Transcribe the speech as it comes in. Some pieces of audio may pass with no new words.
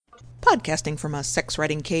Podcasting from a sex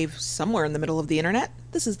writing cave somewhere in the middle of the internet,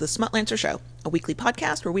 this is the Smutlancer Show, a weekly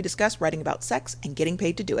podcast where we discuss writing about sex and getting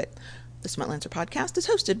paid to do it. The Smutlancer podcast is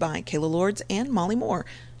hosted by Kayla Lords and Molly Moore,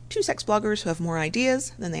 two sex bloggers who have more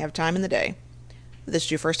ideas than they have time in the day. If this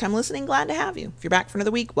is your first time listening, glad to have you. If you're back for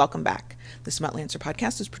another week, welcome back. The Smutlancer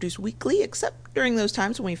podcast is produced weekly, except during those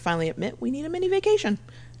times when we finally admit we need a mini vacation.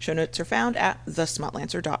 Show notes are found at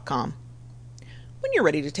thesmutlancer.com. When you're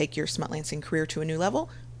ready to take your smutlancing career to a new level,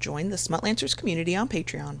 join the Smutlancers community on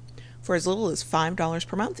Patreon. For as little as $5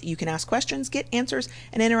 per month, you can ask questions, get answers,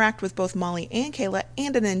 and interact with both Molly and Kayla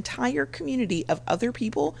and an entire community of other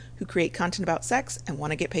people who create content about sex and want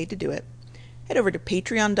to get paid to do it. Head over to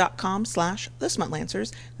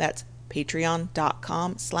patreon.com/thesmutlancers. That's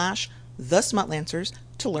patreon.com/thesmutlancers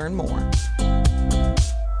to learn more.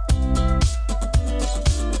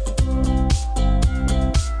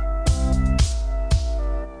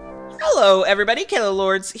 Hello, everybody. Kayla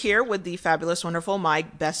Lords here with the fabulous, wonderful, my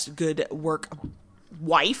best good work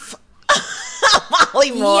wife,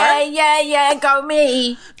 Molly Moore. Yeah, go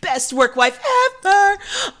me. Best work wife ever.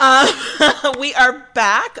 We are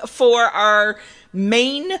back for our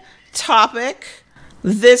main topic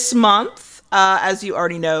this month. As you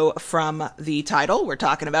already know from the title, we're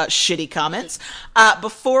talking about shitty comments.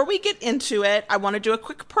 Before we get into it, I want to do a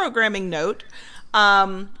quick programming note.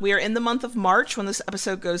 We are in the month of March when this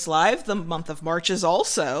episode goes live. The month of March is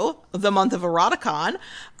also the month of Eroticon.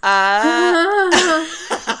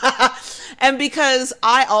 And because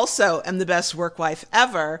I also am the best work wife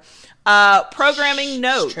ever, programming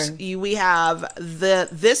note, we have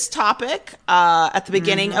this topic at the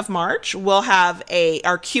beginning of March. We'll have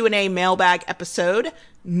our Q&A mailbag episode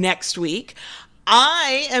next week.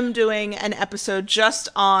 I am doing an episode just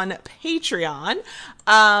on Patreon.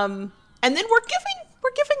 And then we're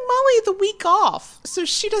giving Molly the week off, so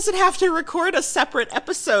she doesn't have to record a separate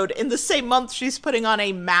episode in the same month she's putting on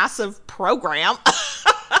a massive program.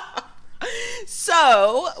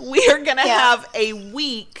 So we are going to have a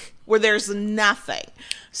week where there's nothing.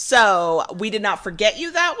 So we did not forget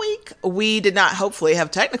you that week. We did not hopefully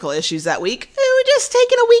have technical issues that week. We're just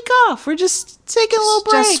taking a week off. We're just taking a little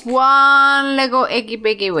break. Just one little iggy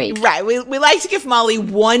biggy week. Right. We like to give Molly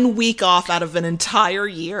 1 week off out of an entire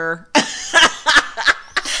year.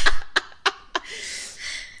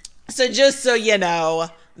 So just so you know,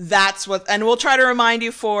 that's what, and we'll try to remind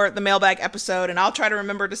you for the mailbag episode, and I'll try to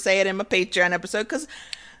remember to say it in my Patreon episode, because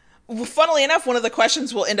funnily enough, one of the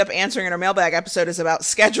questions we'll end up answering in our mailbag episode is about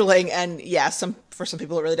scheduling, and yeah, for some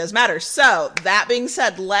people it really does matter. So that being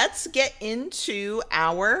said, let's get into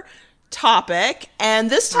our topic, and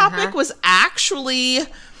this topic was actually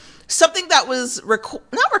something that was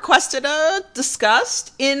not requested,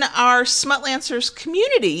 discussed in our Smutlancers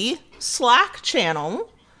community Slack channel.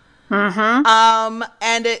 And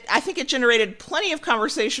I think it generated plenty of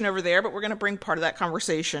conversation over there, but we're going to bring part of that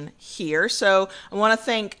conversation here. So I want to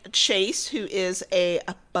thank Chase, who is a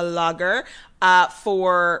blogger,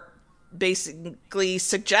 for basically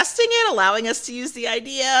suggesting it, allowing us to use the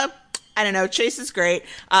idea. I don't know. Chase is great.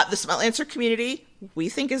 The Smutlancer community, we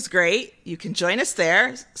think, is great. You can join us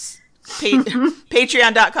there.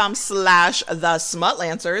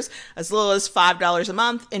 Patreon.com/thesmutlancers. As little as $5 a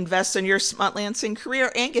month. Invest in your smutlancing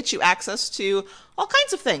career and get you access to all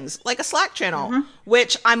kinds of things, like a Slack channel,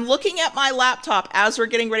 which I'm looking at my laptop as we're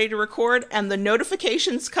getting ready to record, and the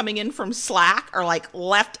notifications coming in from Slack are like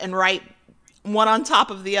left and right, one on top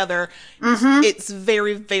of the other. It's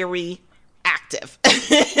very, very active.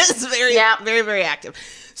 It's very, very active.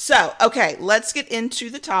 So, okay, let's get into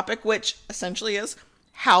the topic, which essentially is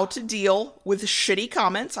how to deal with shitty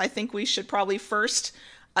comments. I think we should probably first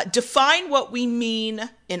define what we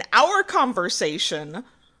mean in our conversation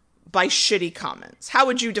by shitty comments. How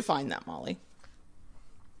would you define that, Molly?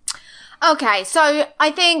 Okay, so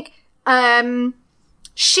I think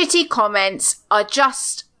shitty comments are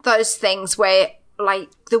just those things where, like,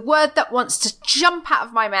 the word that wants to jump out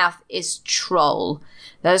of my mouth is troll.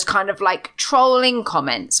 Those kind of like trolling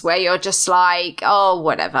comments where you're just like, oh,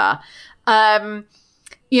 whatever.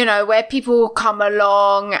 You know, where people come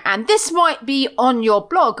along, and this might be on your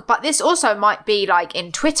blog, but this also might be like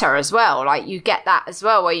in Twitter as well. Like you get that as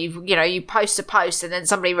well, where you post a post and then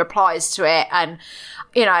somebody replies to it. And,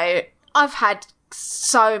 you know, I've had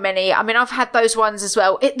so many. I mean, I've had those ones as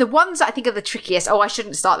well. The ones that I think are the trickiest, I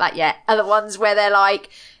shouldn't start that yet, are the ones where they're like,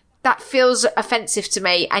 that feels offensive to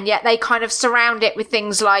me. And yet they kind of surround it with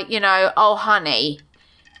things like, you know, oh, honey.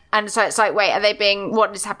 And so it's like, wait,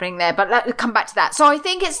 what is happening there? But let's come back to that. So I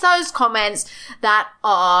think it's those comments that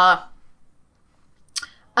are,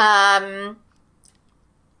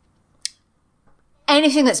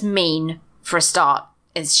 anything that's mean, for a start.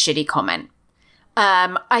 is shitty comment.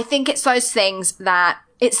 I think it's those things that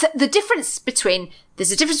it's the difference between,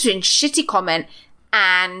 there's a difference between shitty comment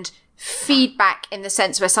and feedback, in the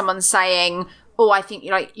sense where someone's saying, oh, I think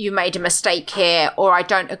you made a mistake here, or I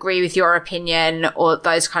don't agree with your opinion, or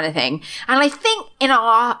those kind of thing. And I think in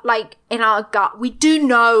our gut, we do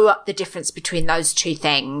know the difference between those two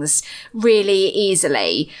things really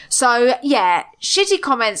easily. So yeah, shitty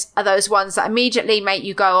comments are those ones that immediately make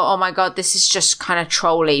you go, oh my God, this is just kind of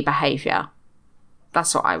trolly behavior.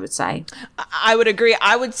 That's what I would say. I would agree.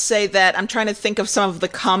 I would say that I'm trying to think of some of the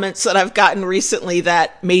comments that I've gotten recently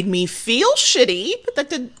that made me feel shitty, but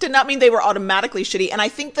that did not mean they were automatically shitty. And I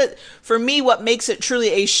think that for me, what makes it truly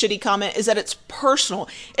a shitty comment is that it's personal.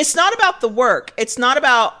 It's not about the work. It's not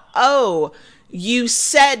about, oh, you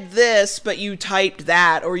said this, but you typed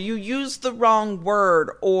that, or you used the wrong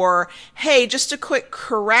word, or, hey, just a quick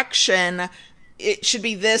correction, it should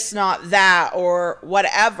be this, not that, or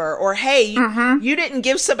whatever. Or, hey, you didn't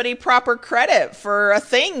give somebody proper credit for a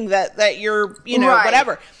thing that you're, right.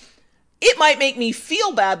 Whatever. It might make me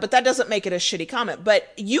feel bad, but that doesn't make it a shitty comment.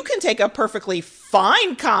 But you can take a perfectly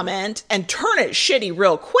fine comment and turn it shitty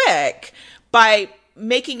real quick by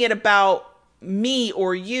making it about me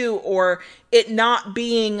or you, or it not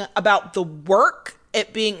being about the work.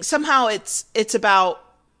 It being somehow it's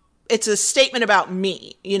a statement about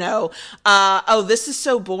me, oh, this is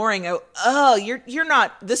so boring. Oh, you're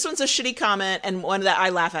not, this one's a shitty comment, and one that I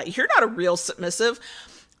laugh at. You're not a real submissive.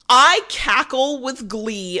 I cackle with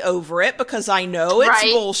glee over it because I know it's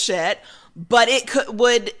bullshit, but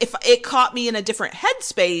if it caught me in a different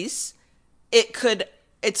headspace,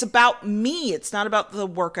 it's about me. It's not about the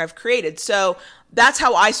work I've created. So that's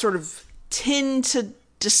how I sort of tend to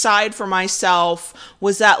decide for myself,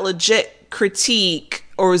 was that legit critique,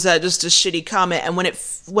 or was that just a shitty comment? And when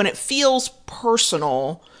it feels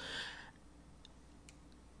personal,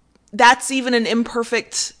 that's even an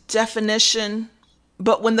imperfect definition.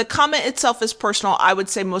 But when the comment itself is personal, I would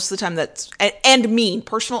say most of the time that's, and mean,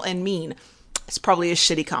 personal and mean, it's probably a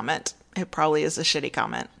shitty comment. It probably is a shitty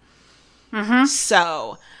comment. Mm-hmm.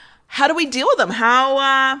 So how do we deal with them?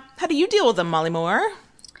 How do you deal with them, Molly Moore?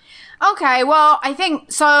 Okay, well, I think,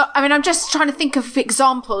 I'm just trying to think of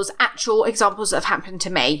actual examples that have happened to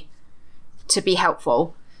me to be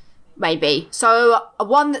helpful, maybe. So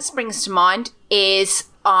one that springs to mind is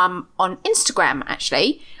on Instagram,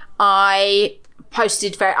 actually. I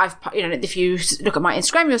posted if you look at my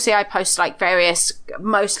Instagram, you'll see I post various,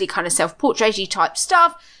 mostly kind of self-portrait-y type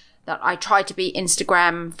stuff that I try to be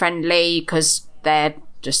Instagram friendly because they're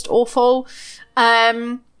just awful.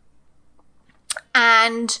 And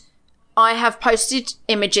I have posted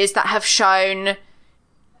images that have shown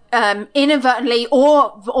inadvertently,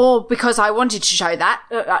 or because I wanted to show that,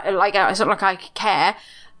 it's not like I care,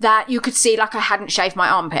 that you could see I hadn't shaved my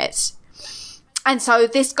armpits. And so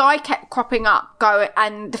this guy kept cropping up,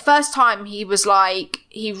 and the first time he was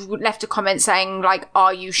he left a comment saying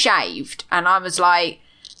are you shaved? And I was I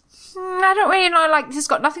don't really know, this has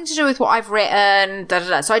got nothing to do with what I've written, da da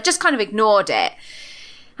da. So I just kind of ignored it.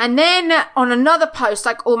 And then on another post,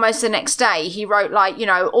 almost the next day, he wrote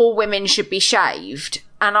all women should be shaved.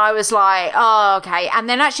 And I was oh, okay. And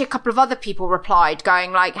then actually a couple of other people replied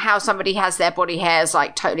going how somebody has their body hair is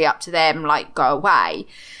totally up to them, go away.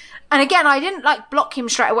 And again, I didn't block him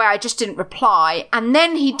straight away. I just didn't reply. And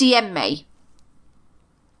then he DM'd me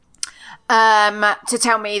to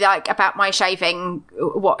tell me about my shaving,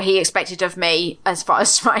 what he expected of me as far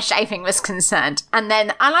as my shaving was concerned. And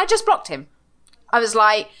I just blocked him. I was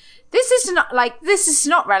this is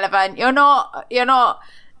not relevant. You're not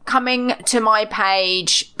coming to my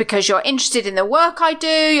page because you're interested in the work I do.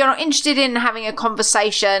 You're not interested in having a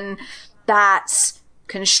conversation that's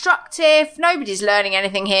constructive. Nobody's learning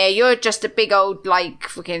anything here. You're just a big old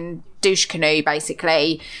freaking douche canoe,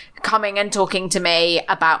 basically, coming and talking to me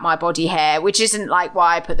about my body hair, which isn't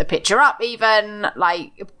why I put the picture up even.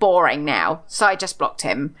 Boring now. So I just blocked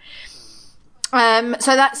him.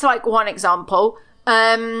 So that's one example.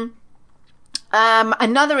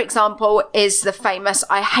 Another example is the famous,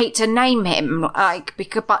 I hate to name him,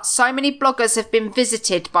 but so many bloggers have been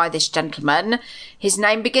visited by this gentleman. His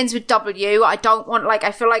name begins with W. I don't want,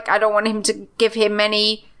 I feel I don't want him to give him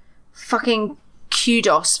any fucking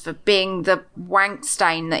kudos for being the wank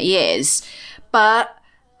stain that he is. But,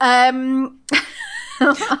 I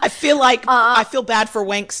feel I feel bad for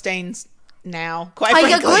wank stains now, quite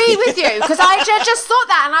frankly. I agree with you, because I just thought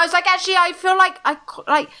that, and I was actually, I feel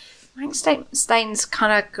wank stains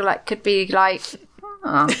kind of could be so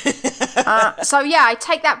yeah, I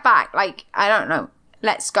take that back. I don't know.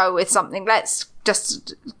 Let's go with something. Let's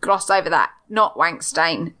just gloss over that. Not wank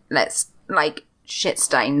stain. Let's shit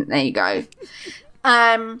stain. There you go.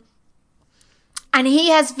 And he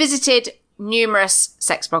has visited numerous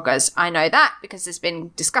sex bloggers. I know that because there's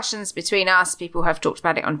been discussions between us. People have talked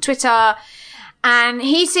about it on Twitter. And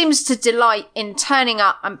he seems to delight in turning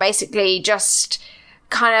up and basically just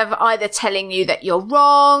kind of either telling you that you're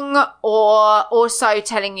wrong or also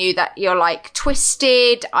telling you that you're like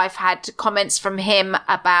twisted. I've had comments from him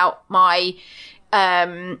about my,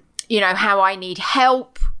 how I need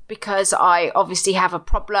help because I obviously have a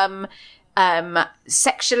problem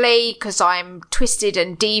sexually because I'm twisted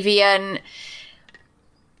and deviant.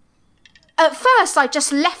 At first, I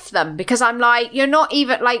just left them because I'm like, you're not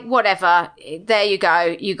even like, whatever. There you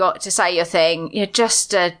go. You got to say your thing. You're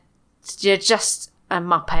just a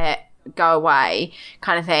muppet. Go away,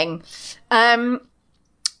 kind of thing.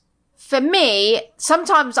 For me,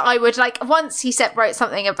 sometimes I would like. Once he wrote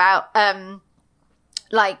something about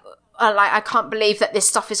I can't believe that this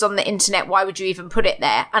stuff is on the internet. Why would you even put it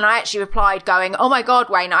there? And I actually replied going, oh my God,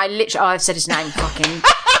 Wayne, I've said his name, fucking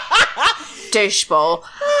doucheball.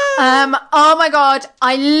 Oh my God,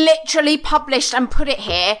 I literally published and put it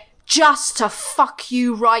here just to fuck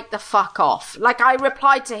you right the fuck off. Like I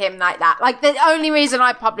replied to him like that. Like the only reason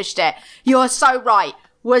I published it, you're so right,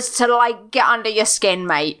 was to like get under your skin,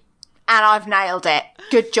 mate. And I've nailed it.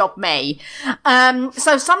 Good job, me.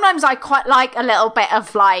 So sometimes I quite like a little bit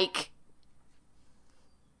of like,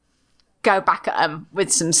 go back at him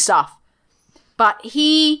with some stuff. But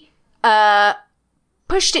he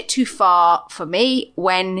pushed it too far for me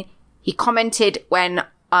when he commented when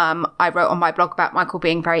I wrote on my blog about Michael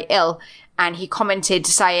being very ill, and he commented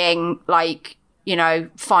saying like,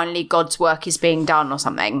 finally God's work is being done or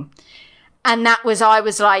something. And I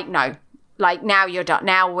was like, no, like now you're done.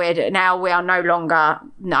 Now we are no longer,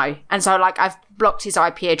 no. And so like I've blocked his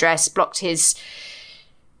IP address, blocked his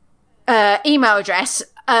email address.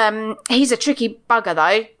 He's a tricky bugger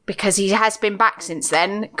though, because he has been back since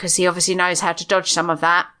then, because he obviously knows how to dodge some of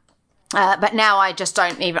that. But now I just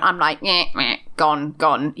don't even, I'm like,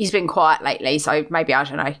 gone. He's been quiet lately, so maybe, I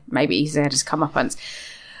don't know, maybe he's had his comeuppance.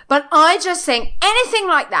 But I just think anything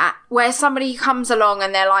like that, where somebody comes along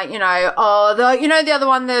and they're like, the other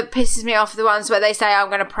one that pisses me off, the ones where they say, I'm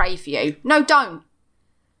going to pray for you. No, don't.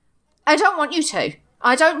 I don't want you to.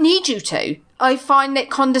 I don't need you to. I find it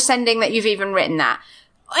condescending that you've even written that.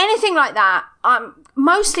 Anything like that,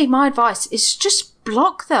 mostly my advice is just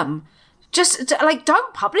block them. Just, like,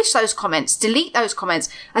 don't publish those comments. Delete those comments.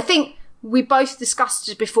 I think we both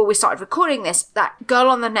discussed before we started recording this that Girl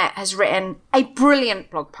on the Net has written a brilliant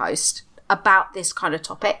blog post about this kind of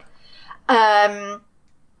topic. I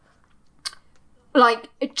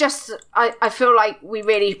feel like we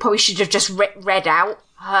really probably should have just read out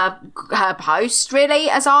her post, really,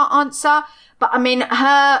 as our answer. But, I mean,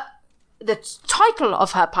 the title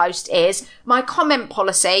of her post is My Comment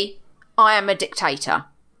Policy, I Am a Dictator.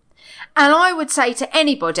 And I would say to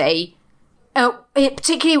anybody,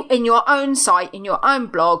 particularly in your own site, in your own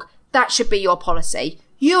blog, that should be your policy.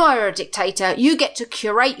 You are a dictator. You get to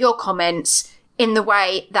curate your comments in the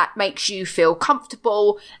way that makes you feel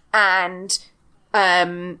comfortable and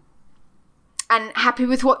happy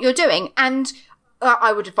with what you're doing. And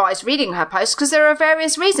I would advise reading her post because there are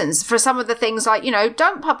various reasons for some of the things like,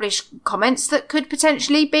 don't publish comments that could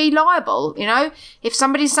potentially be liable. If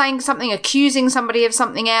somebody's saying something, accusing somebody of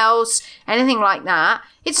something else, anything like that,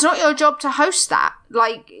 it's not your job to host that.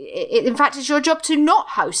 In fact, it's your job to not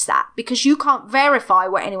host that because you can't verify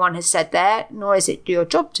what anyone has said there, nor is it your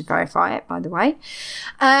job to verify it, by the way.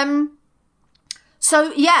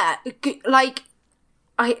 So yeah,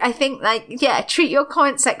 I think treat your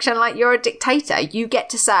comment section like you're a dictator. You get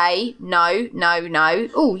to say no.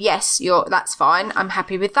 Oh, yes, that's fine. I'm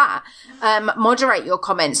happy with that. Moderate your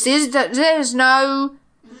comments. There's no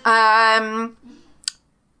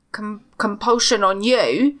compulsion on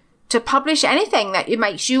you to publish anything that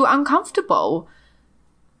makes you uncomfortable.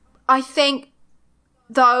 I think,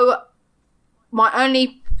 though, my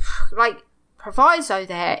only proviso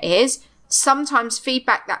there is, sometimes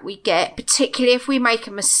feedback that we get, particularly if we make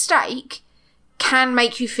a mistake, can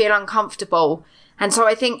make you feel uncomfortable. And so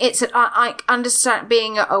I think I understand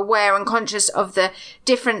being aware and conscious of the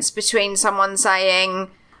difference between someone saying,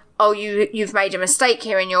 oh, you've made a mistake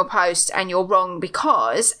here in your post and you're wrong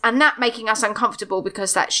because, and that making us uncomfortable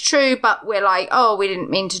because that's true, but we're like, oh, we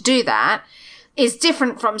didn't mean to do that, is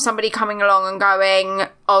different from somebody coming along and going,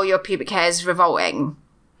 oh, your pubic hair is revolting.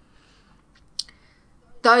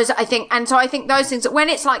 Those, I think, and so I think those things, when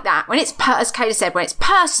it's like that, when it's, as Kayla said, when it's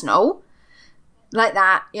personal, like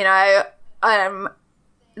that,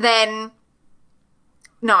 then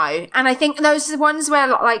no. And I think those are the ones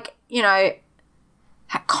where,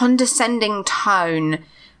 that condescending tone.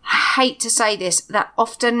 I hate to say this, that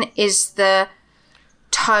often is the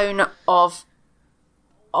tone of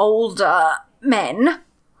older men,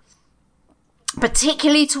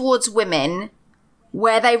 particularly towards women,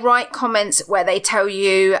 where they write comments where they tell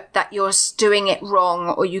you that you're doing it wrong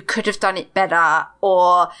or you could have done it better.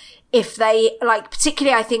 Or if they, like,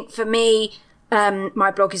 particularly I think for me,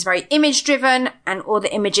 my blog is very image driven, and all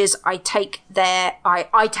the images I take there,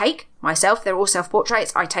 I take myself. They're all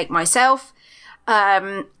self-portraits. I take myself.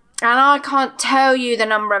 And I can't tell you the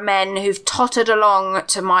number of men who've tottered along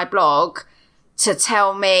to my blog to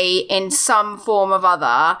tell me in some form of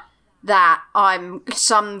other that I'm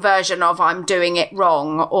some version of I'm doing it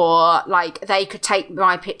wrong, or like they could take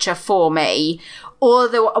my picture for me. Or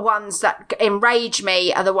the ones that enrage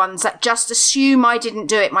me are the ones that just assume I didn't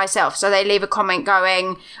do it myself. So they leave a comment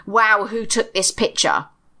going, wow, who took this picture?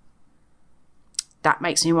 That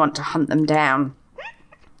makes me want to hunt them down.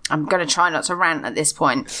 I'm going to try not to rant at this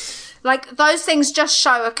point. Like, those things just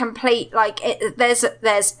show a complete, like, there's a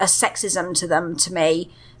sexism to them to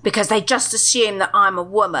me, because they just assume that I'm a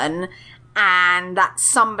woman and that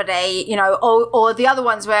somebody, you know, or the other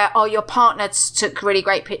ones where, oh, your partner took really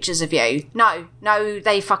great pictures of you. No,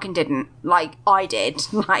 they fucking didn't. Like, I did.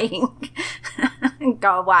 Like,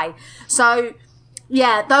 go away. So,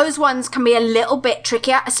 yeah, those ones can be a little bit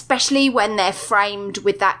trickier, especially when they're framed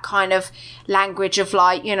with that kind of language of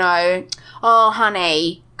like, you know, oh,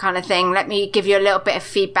 honey, kind of thing. Let me give you a little bit of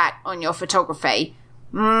feedback on your photography.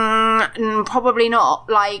 Probably not.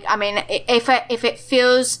 Like, I mean, if it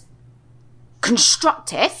feels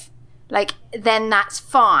constructive, like, then that's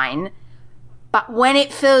fine. But when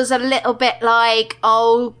it feels a little bit like,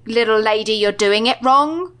 oh, little lady, you're doing it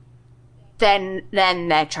wrong, then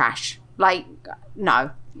they're trash. Like,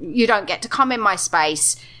 no, you don't get to come in my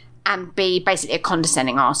space and be basically a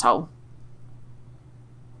condescending arsehole.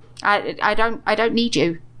 I don't need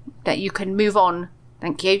you. That you can move on.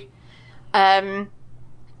 Thank you.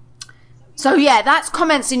 So yeah, that's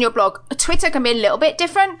comments in your blog. Twitter can be a little bit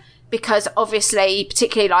different, because obviously,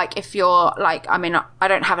 particularly like if you're like, I mean, I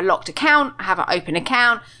don't have a locked account, I have an open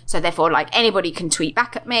account. So therefore, like, anybody can tweet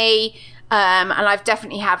back at me. And I've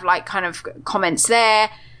definitely have like kind of comments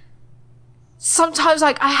there. Sometimes,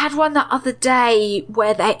 like, I had one the other day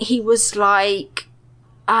where he was like,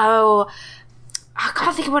 oh, I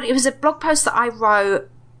can't think of what it was. A blog post that I wrote,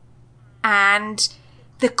 and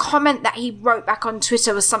the comment that he wrote back on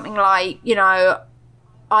Twitter was something like, you know,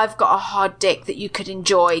 I've got a hard dick that you could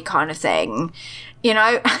enjoy, kind of thing. You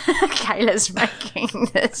know, Kayla's making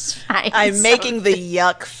this face. I'm making the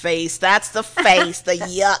yuck face. That's the face, the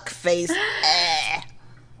yuck face.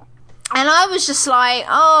 And I was just like,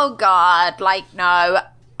 oh God, like, no.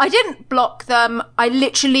 I didn't block them. I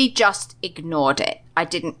literally just ignored it. I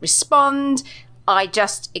didn't respond. I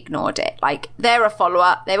just ignored it. Like, they're a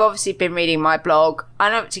follower. They've obviously been reading my blog. I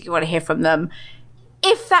don't particularly want to hear from them.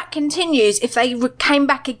 If that continues, if they came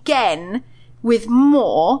back again with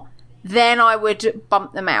more, then I would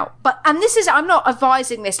bump them out. And this is, I'm not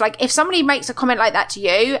advising this. Like, if somebody makes a comment like that to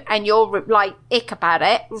you and you're like ick about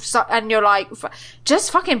it, and you're like, just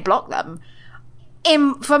fucking block them.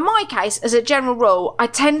 For my case, as a general rule, I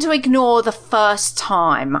tend to ignore the first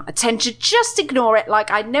time. I tend to just ignore it. Like,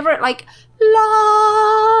 I never, like,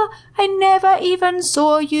 I never even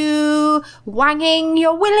saw you wanging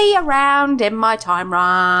your willy around in my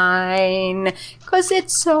timeline, 'cause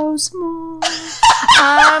it's so small.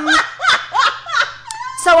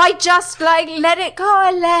 So I just, like, let it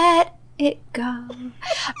go.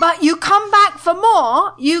 But you come back for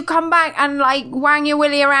more. You come back and, like, wang your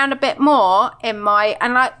willy around a bit more in my,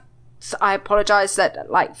 and, like, so I apologise that,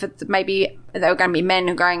 like, for maybe there are going to be men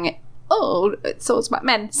who are going, oh, it's all about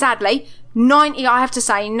men. Sadly, I have to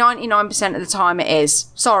say 99% of the time it is.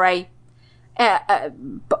 Sorry. There's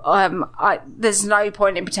no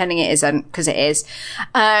point in pretending it isn't, because it is.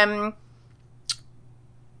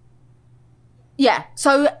 Yeah,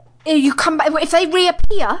 so you come back, if they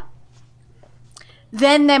reappear,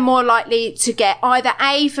 then they're more likely to get either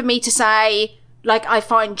A, for me to say, like, I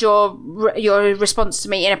find your response to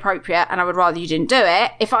me inappropriate and I would rather you didn't do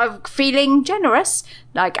it. If I'm feeling generous,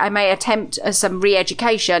 like, I may attempt some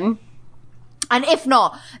re-education. And if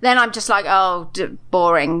not, then I'm just like, oh,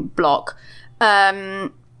 boring, block.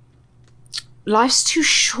 Life's too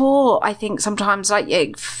short, I think, sometimes,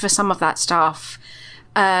 like, for some of that stuff.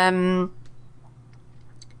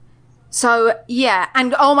 So, yeah.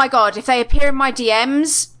 And, oh my God, if they appear in my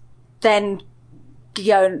DMs, then,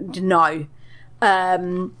 no.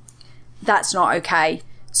 That's not okay.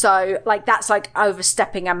 So, like, that's like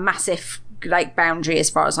overstepping a massive like boundary as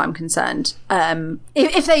far as I'm concerned.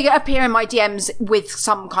 If they appear in my DMs with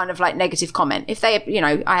some kind of like negative comment, if they, you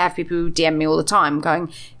know, I have people who DM me all the time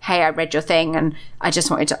going, hey, I read your thing and I just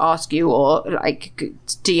wanted to ask you, or like,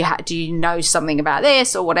 do you know something about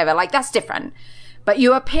this or whatever? Like, that's different. But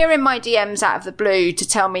you appear in my DMs out of the blue to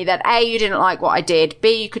tell me that A, you didn't like what I did,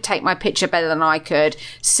 B, you could take my picture better than I could,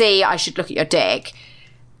 C, I should look at your dick,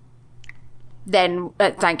 then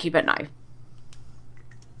thank you, but no.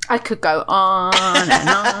 I could go on and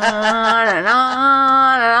on and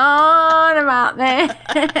on and on about this.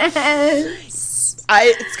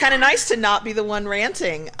 It's kind of nice to not be the one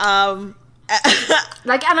ranting. Like,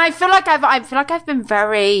 and I feel like I've been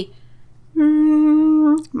very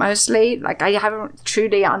mostly like I haven't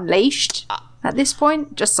truly unleashed at this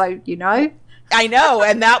point. Just so you know. I know,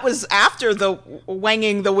 and that was after the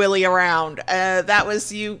wanging the willy around. That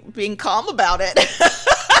was you being calm about it.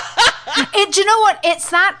 Do you know what? It's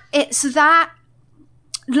that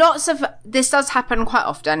lots of this does happen quite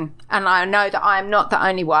often, and I know that I'm not the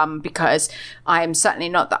only one, because I am certainly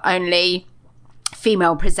not the only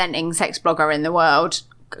female presenting sex blogger in the world,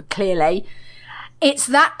 clearly. It's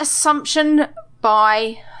that assumption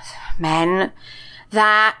by men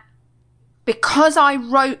that because I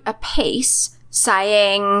wrote a piece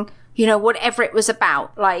saying, you know, whatever it was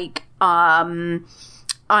about, like, I'm,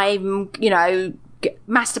 you know,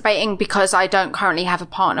 masturbating because I don't currently have a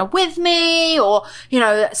partner with me, or, you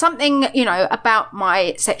know, something, you know, about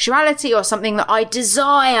my sexuality, or something that I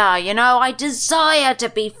desire, you know, I desire to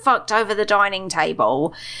be fucked over the dining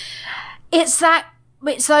table. It's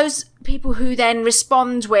those people who then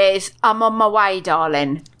respond with, I'm on my way,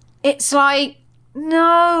 darling. It's like,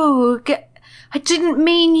 no, I didn't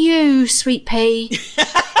mean you, sweet pea.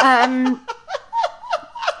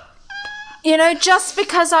 You know, just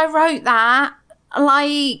because I wrote that,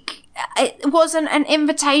 like, it wasn't an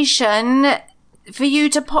invitation for you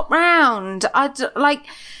to pop round. And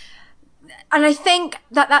I think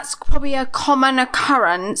that that's probably a common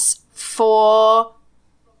occurrence for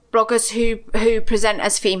bloggers who present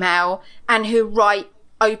as female and who write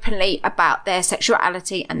openly about their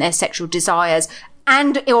sexuality and their sexual desires,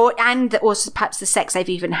 and also perhaps the sex they've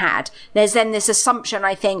even had. There's then this assumption,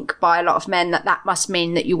 I think, by a lot of men that must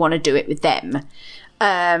mean that you want to do it with them.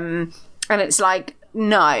 And it's like,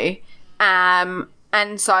 no.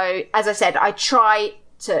 And so, as I said, I try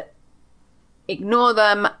to ignore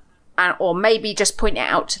them, or maybe just point it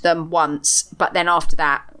out to them once, but then after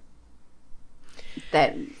that,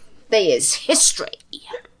 then there is history.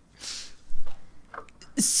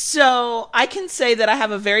 So I can say that I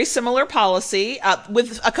have a very similar policy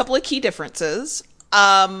with a couple of key differences.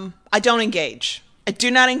 I don't engage. I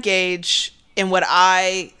do not engage in what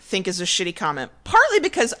I think is a shitty comment, partly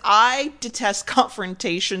because I detest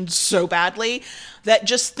confrontation so badly that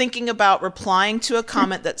just thinking about replying to a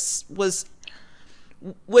comment that was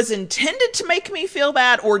intended to make me feel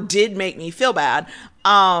bad or did make me feel bad,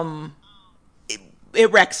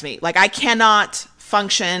 it wrecks me. Like, I cannot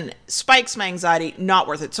function, spikes my anxiety, not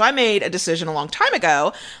worth it. So I made a decision a long time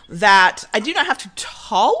ago that I do not have to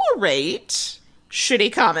tolerate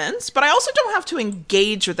shitty comments, but I also don't have to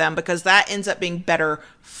engage with them, because that ends up being better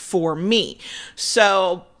for me.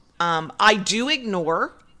 So I do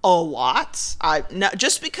ignore a lot.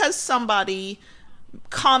 Just because somebody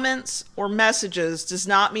comments or messages does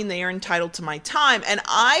not mean they are entitled to my time. And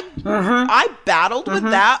I battled with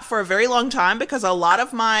that for a very long time, because a lot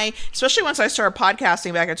of especially once I started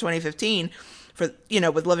podcasting back in 2015 for, you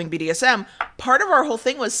know, with Living BDSM, part of our whole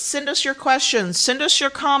thing was send us your questions, send us your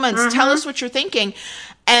comments, tell us what you're thinking.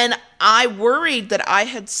 And I worried that I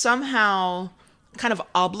had somehow kind of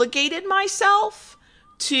obligated myself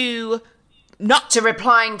to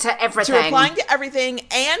replying to everything,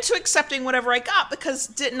 and to accepting whatever I got, because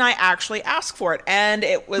didn't I actually ask for it? And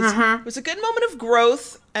it was a good moment of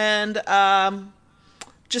growth and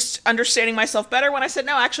just understanding myself better when I said,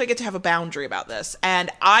 no, actually I get to have a boundary about this. And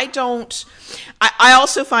I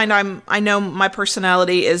also find I know my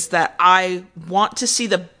personality is that I want to see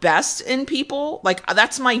the best in people. Like,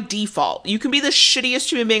 that's my default. You can be the shittiest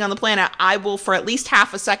human being on the planet. I will, for at least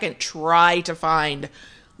half a second, try to find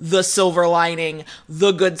the silver lining,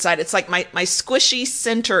 the good side. It's like my squishy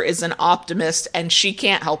center is an optimist, and she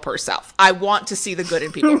can't help herself. I want to see the good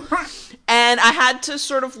in people. And I had to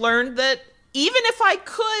sort of learn that even if I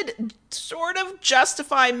could sort of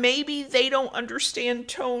justify maybe they don't understand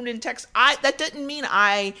tone and text, that didn't mean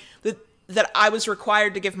that I was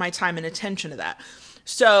required to give my time and attention to that.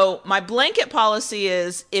 So my blanket policy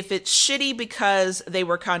is if it's shitty because they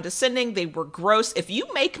were condescending, they were gross, if you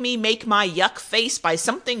make me make my yuck face by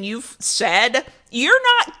something you've said, you're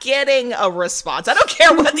not getting a response. I don't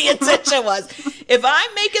care what the intention was. If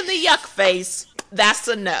I'm making the yuck face, that's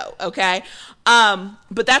a no, okay?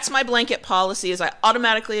 But that's my blanket policy is I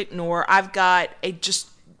automatically ignore. I've got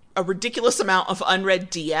a ridiculous amount of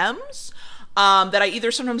unread DMs that I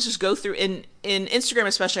either sometimes just go through in Instagram,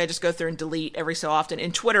 especially I just go through and delete every so often.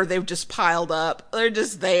 In Twitter, they've just piled up. They're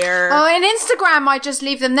just there. Oh, in Instagram, I just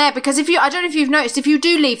leave them there because I don't know if you've noticed, if you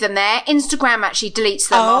do leave them there, Instagram actually deletes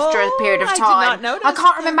them after a period of time. I did not notice. I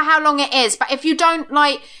can't remember how long it is, but if you don't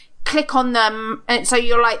click on them, and so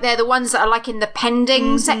you're they're the ones that are in the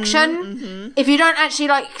pending section. If you don't actually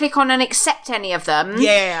click on and accept any of them,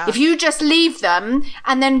 if you just leave them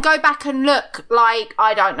and then go back and look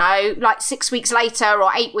I don't know 6 weeks later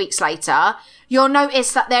or 8 weeks later, you'll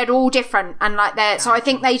notice that they're all different and so I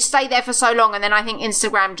think they stay there for so long and then I think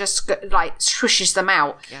Instagram just swishes them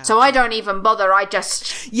out. So I don't even bother. I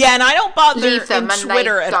just and I don't bother leave them in and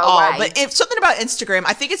Twitter at all. Away. But if something about Instagram,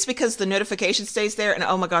 I think it's because the notification stays there, and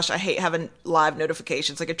oh my gosh, I hate having live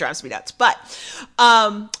notifications. It drives me nuts. But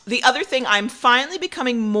the other thing, I'm finally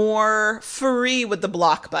becoming more free with the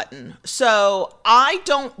block button. So I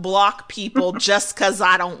don't block people just because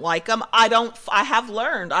I don't like them. I have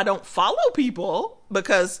learned I don't follow people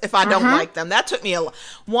because if I don't like them, that took me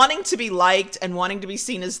wanting to be liked and wanting to be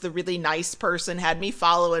seen as the really nice person had me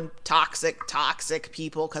following toxic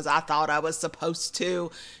people because I thought I was supposed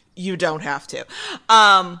to. You don't have to.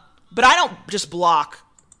 But I don't just block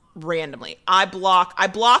randomly. I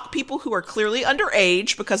block people who are clearly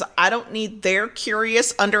underage because I don't need their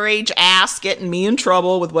curious underage ass getting me in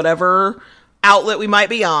trouble with whatever outlet we might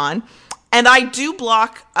be on. And I do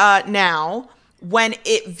block now when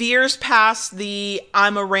it veers past the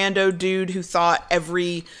I'm a rando dude who thought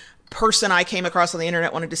every person I came across on the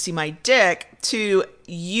internet wanted to see my dick to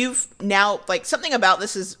you've now something about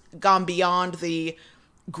this has gone beyond the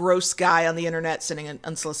gross guy on the internet sending an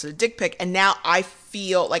unsolicited dick pic. And now I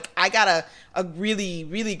feel like I got a really,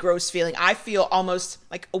 really gross feeling. I feel almost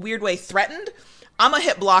a weird way threatened. I'm a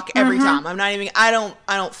hit block every time. I'm not even, I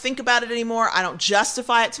don't think about it anymore. I don't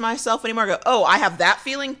justify it to myself anymore. I go, oh, I have that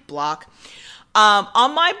feeling, block.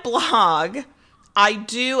 On my blog, I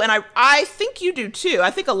do, and I think you do too. I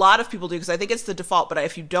think a lot of people do because I think it's the default, but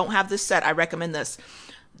if you don't have this set, I recommend this.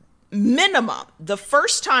 Minimum, the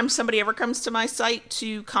first time somebody ever comes to my site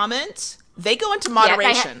to comment, they go into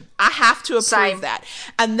moderation. I have to approve that.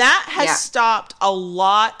 And that has stopped a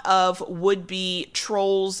lot of would-be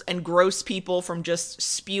trolls and gross people from just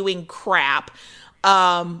spewing crap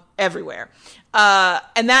everywhere.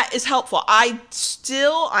 And that is helpful. I'm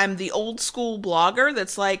the old school blogger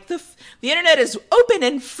that's the internet is open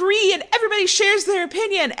and free and everybody shares their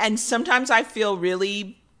opinion. And sometimes I feel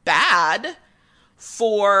really bad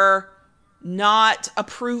for not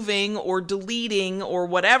approving or deleting or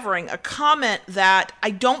whatevering a comment that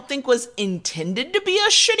I don't think was intended to be a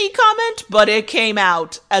shitty comment, but it came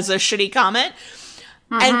out as a shitty comment.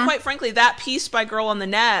 And quite frankly, that piece by Girl on the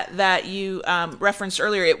Net that you referenced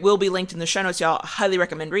earlier, it will be linked in the show notes. Y'all highly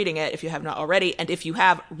recommend reading it if you have not already. And if you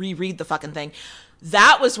have, reread the fucking thing.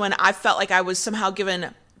 That was when I felt like I was somehow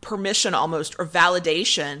given permission almost or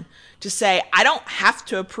validation to say, I don't have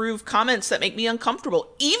to approve comments that make me uncomfortable,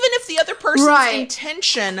 even if the other person's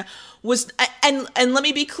intention was, and let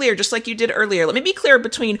me be clear, just like you did earlier, let me be clear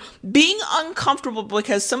between being uncomfortable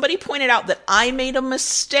because somebody pointed out that I made a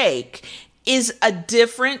mistake is a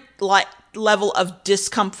different level of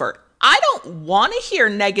discomfort. I don't want to hear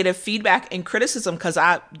negative feedback and criticism because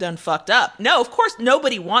I done fucked up. No, of course,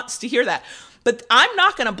 nobody wants to hear that. But I'm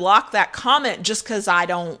not going to block that comment just because I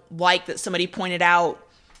don't like that somebody pointed out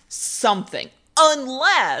something.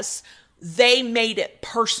 Unless they made it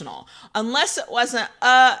personal. Unless it wasn't,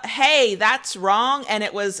 hey, that's wrong. And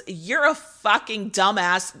it was, you're a fucking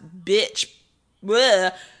dumbass bitch.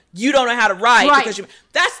 Bleh. You don't know how to write because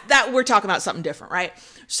that we're talking about something different, right?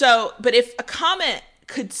 So, but if a comment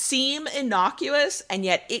could seem innocuous and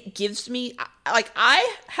yet it gives me,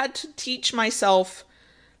 I had to teach myself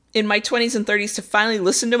in my 20s and 30s to finally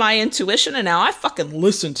listen to my intuition, and now I fucking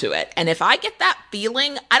listen to it. And if I get that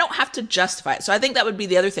feeling, I don't have to justify it. So I think that would be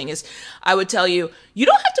the other thing is I would tell you, you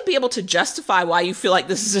don't have to be able to justify why you feel like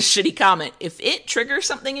this is a shitty comment. If it triggers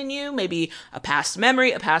something in you, maybe a past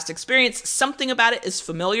memory, a past experience, something about it is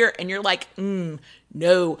familiar, and you're like, no,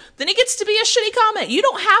 then it gets to be a shitty comment. You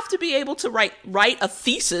don't have to be able to write a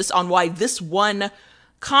thesis on why this one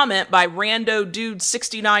comment by rando dude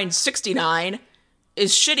 6969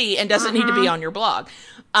 is shitty and doesn't need to be on your blog.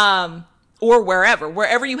 or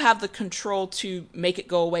wherever you have the control to make it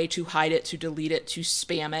go away, to hide it, to delete it, to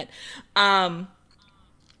spam it.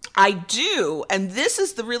 I do, and this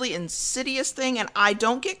is the really insidious thing, and I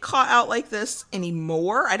don't get caught out like this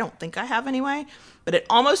anymore. I don't think I have anyway, but it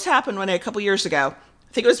almost happened a couple years ago.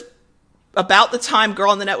 I think it was about the time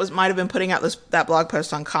Girl on the Net might have been putting out that blog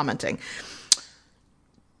post on commenting.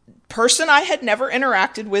 Person I had never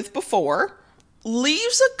interacted with before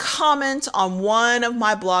leaves a comment on one of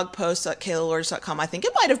my blog posts at KaylaLords.com. I think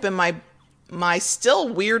it might have been my still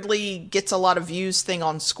weirdly gets a lot of views thing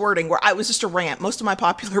on squirting, where I was just a rant. Most of my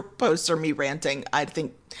popular posts are me ranting. I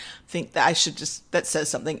think that I should that says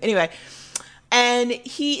something. Anyway, and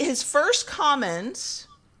his first comment,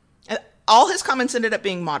 all his comments ended up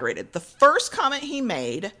being moderated. The first comment he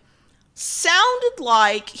made sounded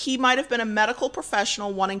like he might have been a medical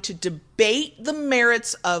professional wanting to debate the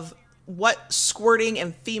merits of what squirting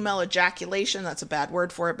and female ejaculation, that's a bad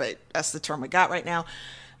word for it, but that's the term we got right now.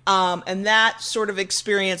 And that sort of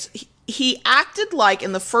experience, he acted like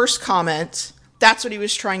in the first comment, that's what he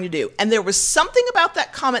was trying to do. And there was something about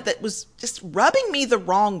that comment that was just rubbing me the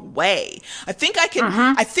wrong way. I think I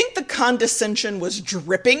think the condescension was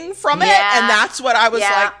dripping from it. And that's what I was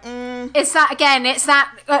like, It's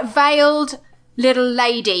that veiled little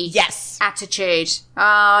lady attitude.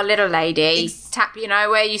 Oh, little lady. Tap,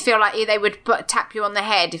 where you feel like they would tap you on the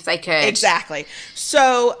head if they could. Exactly.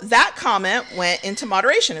 So that comment went into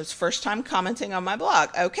moderation. It was first time commenting on my blog.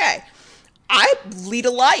 Okay. I lead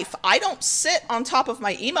a life. I don't sit on top of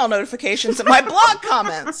my email notifications and my blog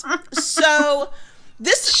comments. So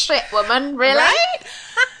this shit, woman, really? Right?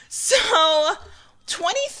 So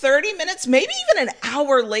 20, 30 minutes, maybe even an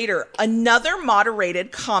hour later, another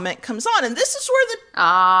moderated comment comes on. And this is where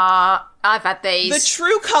I've had these. The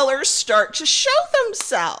true colors start to show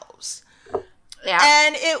themselves. Yeah.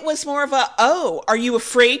 And it was more of are you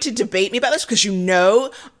afraid to debate me about this? Because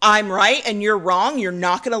I'm right and you're wrong. You're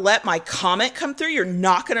not going to let my comment come through. You're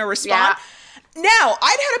not going to respond. Yeah. Now,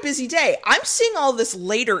 I'd had a busy day. I'm seeing all this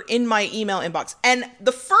later in my email inbox. And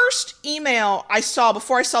the first email I saw,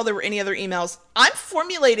 before I saw there were any other emails, I'm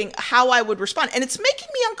formulating how I would respond. And it's making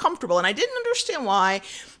me uncomfortable. And I didn't understand why.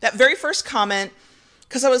 That very first comment,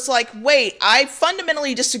 because I was like, wait, I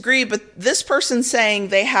fundamentally disagree, but this person's saying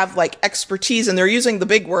they have like expertise and they're using the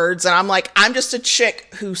big words. And I'm like, I'm just a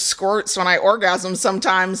chick who squirts when I orgasm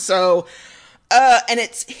sometimes. So, and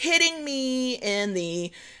it's hitting me in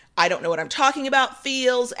the I don't know what I'm talking about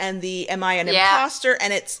feels and the am I an imposter?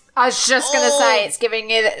 And it's I was just going to say it's giving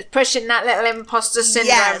you pushing that little imposter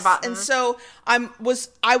syndrome button. And so I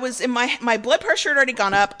was in my blood pressure had already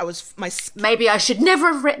gone up. Maybe I should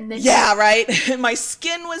never have written this. Yeah, right. My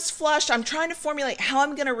skin was flushed. I'm trying to formulate how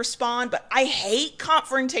I'm going to respond, but I hate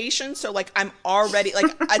confrontation. So like I'm already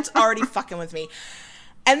like it's already fucking with me.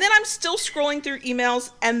 And then I'm still scrolling through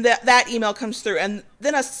emails and that email comes through. And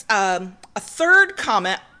then a third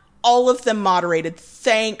comment, all of them moderated.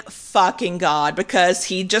 Thank fucking God, because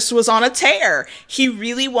he just was on a tear. He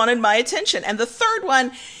really wanted my attention. And the third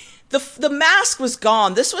one, the mask was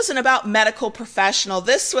gone. This wasn't about medical professional.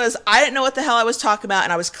 This was, I didn't know what the hell I was talking about.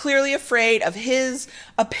 And I was clearly afraid of his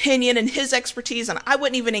opinion and his expertise. And I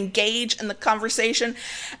wouldn't even engage in the conversation.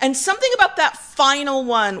 And something about that final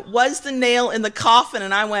one was the nail in the coffin.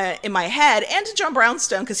 And I went in my head and to John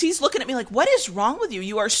Brownstone, because he's looking at me like, what is wrong with you?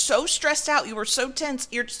 You are so stressed out. You are so tense.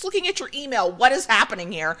 You're just looking at your email. What is happening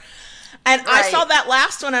here? And I saw that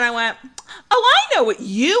last one and I went, oh, I know what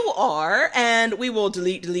you are. And we will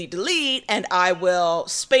delete. And I will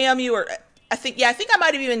spam you. Or I think I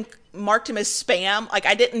might have even marked him as spam. Like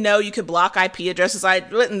I didn't know you could block IP addresses. I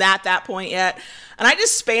wasn't at that point yet. And I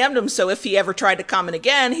just spammed him. So if he ever tried to comment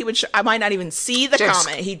again, I might not even see the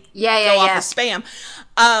comment. He'd go off as spam.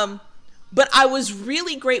 But I was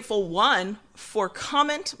really grateful, one, for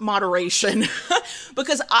comment moderation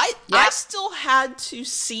because I still had to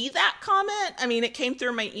see that comment. I mean, it came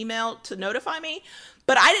through my email to notify me,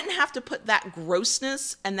 but I didn't have to put that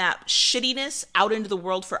grossness and that shittiness out into the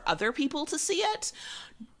world for other people to see it,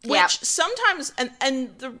 which sometimes,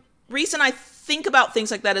 and the reason I think about things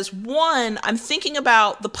like that is, one, I'm thinking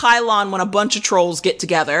about the pylon when a bunch of trolls get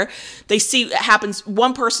together. They see it happens,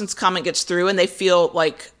 one person's comment gets through and they feel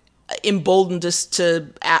like emboldened to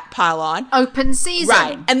pile on. Open season.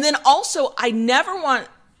 Right. And then also, I never want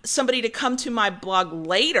somebody to come to my blog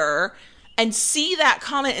later and see that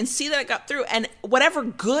comment and see that it got through, and whatever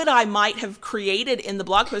good I might have created in the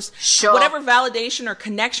blog post, whatever validation or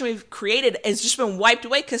connection we've created has just been wiped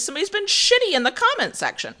away because somebody's been shitty in the comment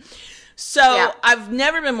section. So Yeah. I've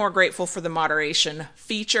never been more grateful for the moderation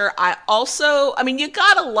feature. I mean, you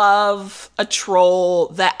gotta love a troll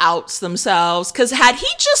that outs themselves, because had he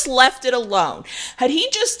just left it alone,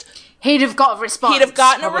 He'd have got a response. he'd have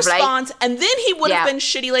gotten probably. a response, and then he would have Yeah. been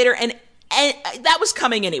shitty later, and that was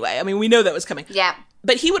coming anyway. I mean, we know that was coming. Yeah.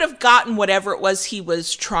 But he would have gotten whatever it was he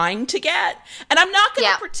was trying to get. And I'm not going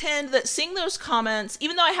to Yeah. pretend that seeing those comments,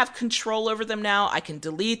 even though I have control over them now, I can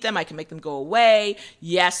delete them, I can make them go away.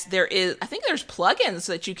 Yes, I think there's plugins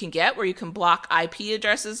that you can get where you can block IP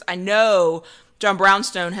addresses. I know John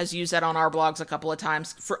Brownstone has used that on our blogs a couple of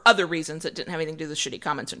times for other reasons that didn't have anything to do with shitty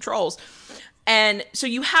comments and trolls. And so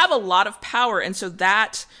you have a lot of power. And so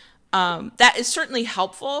that is certainly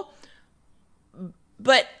helpful.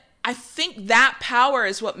 But I think that power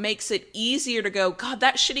is what makes it easier to go, God,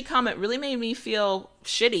 that shitty comment really made me feel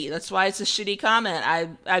shitty. That's why it's a shitty comment.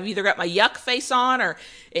 I've either got my yuck face on or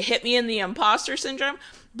it hit me in the imposter syndrome.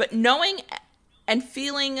 But knowing and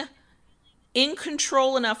feeling in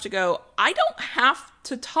control enough to go, I don't have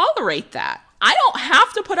to tolerate that. I don't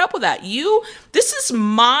have to put up with that. This is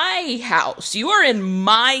my house. You are in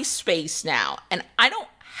my space now. And I don't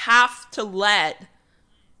have to let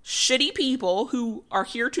shitty people who are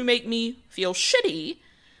here to make me feel shitty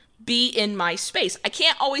be in my space. I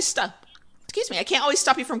can't always stop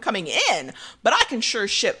you from coming in, but I can sure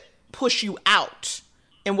shit push you out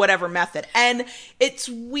in whatever method. And it's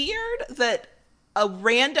weird that a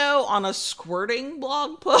rando on a squirting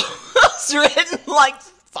blog post written like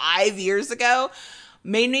 5 years ago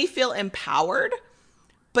made me feel empowered.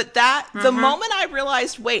 But the moment I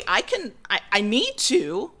realized, wait, I need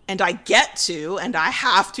to, and I get to, and I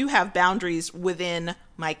have to have boundaries within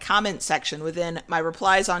my comment section, within my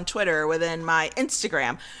replies on Twitter, within my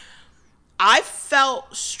Instagram, I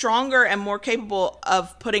felt stronger and more capable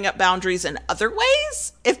of putting up boundaries in other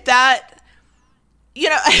ways. If that,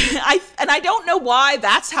 I don't know why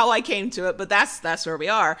that's how I came to it, but that's where we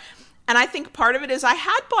are. And I think part of it is I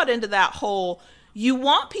had bought into that whole, you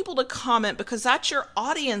want people to comment because that's your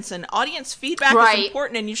audience, and audience feedback is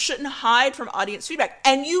important, and you shouldn't hide from audience feedback.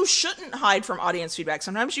 And you shouldn't hide from audience feedback.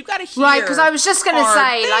 Sometimes you've got to hear. Right, because I was just going to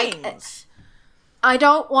say, things. I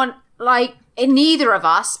don't want, neither of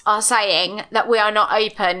us are saying that we are not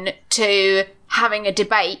open to having a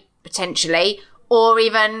debate, potentially, or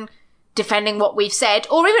even defending what we've said,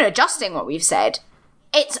 or even adjusting what we've said.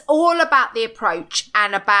 It's all about the approach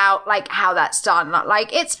and about how that's done.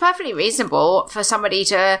 It's perfectly reasonable for somebody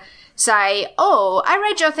to say, "Oh, I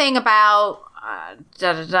read your thing about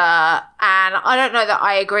da da da, and I don't know that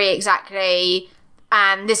I agree exactly,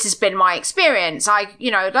 and this has been my experience."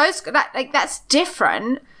 That's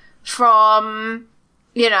different from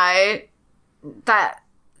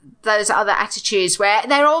those other attitudes where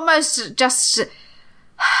they're almost just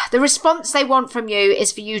the response they want from you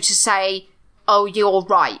is for you to say, "Oh, you're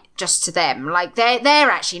right," just to them.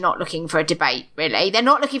 They're actually not looking for a debate, really. They're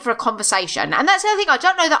not looking for a conversation. And that's the other thing. I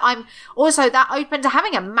don't know that I'm also that open to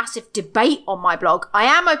having a massive debate on my blog. I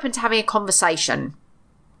am open to having a conversation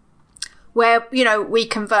where, we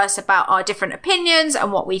converse about our different opinions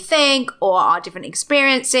and what we think, or our different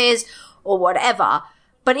experiences, or whatever.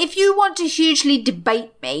 But if you want to hugely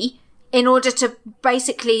debate me in order to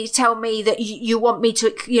basically tell me that you want me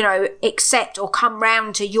to, accept or come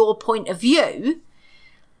round to your point of view,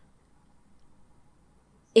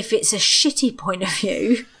 if it's a shitty point of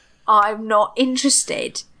view, I'm not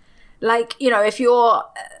interested. If you're...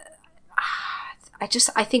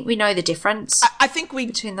 I think we know the difference. I think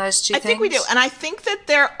between those two things. I think we do. And I think that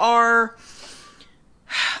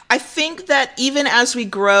I think that even as we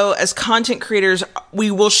grow as content creators,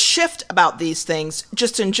 we will shift about these things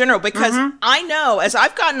just in general, because I know as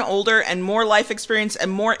I've gotten older and more life experience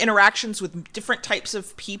and more interactions with different types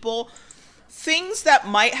of people, things that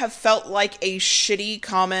might have felt like a shitty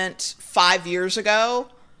comment 5 years ago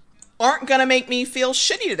aren't going to make me feel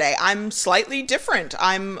shitty today. I'm slightly different.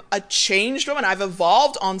 I'm a changed woman. I've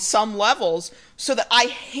evolved on some levels so that I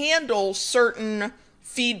handle certain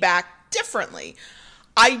feedback differently.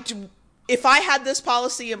 If I had this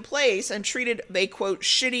policy in place and treated a quote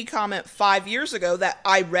shitty comment 5 years ago that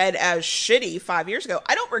I read as shitty 5 years ago,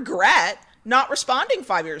 I don't regret not responding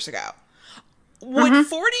 5 years ago. Would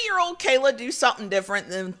 40-year-old Kayla do something different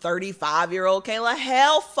than 35-year-old Kayla?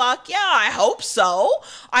 Hell, fuck yeah, I hope so.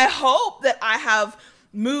 I hope that I have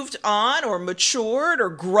moved on or matured or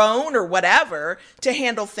grown or whatever to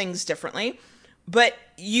handle things differently. But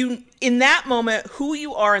in that moment, who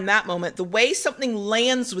you are in that moment, the way something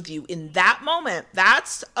lands with you in that moment,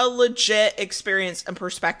 that's a legit experience and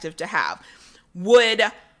perspective to have. You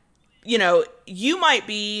might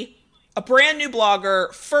be a brand new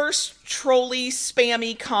blogger, first trolly,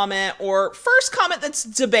 spammy comment, or first comment that's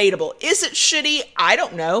debatable. Is it shitty? I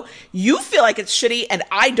don't know. You feel like it's shitty, and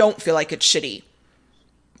I don't feel like it's shitty.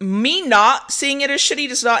 Me not seeing it as shitty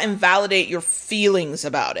does not invalidate your feelings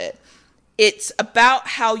about it. It's about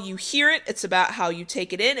how you hear it. It's about how you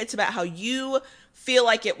take it in. It's about how you feel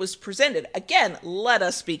like it was presented. Again, let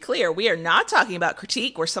us be clear. We are not talking about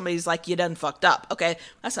critique where somebody's like, you done fucked up. Okay,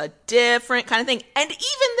 that's a different kind of thing. And even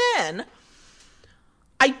then,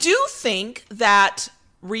 I do think that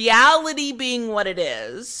reality being what it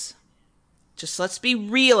is, just let's be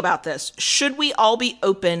real about this. Should we all be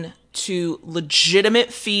open to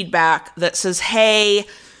legitimate feedback that says, hey,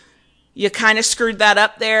 you kind of screwed that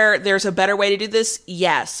up there. There's a better way to do this.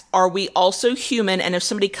 Yes. Are we also human? And if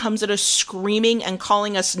somebody comes at us screaming and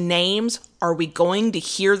calling us names, are we going to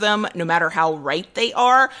hear them no matter how right they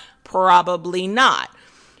are? Probably not.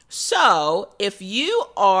 So if you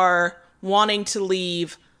are wanting to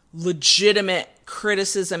leave legitimate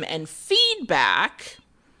criticism and feedback,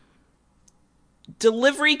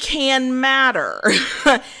 delivery can matter.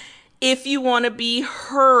 If you want to be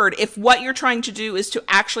heard, if what you're trying to do is to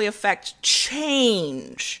actually affect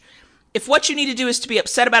change, if what you need to do is to be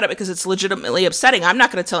upset about it because it's legitimately upsetting, I'm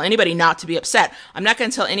not going to tell anybody not to be upset. I'm not going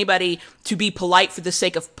to tell anybody to be polite for the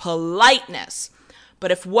sake of politeness. But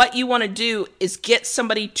if what you want to do is get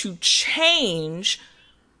somebody to change,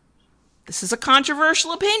 this is a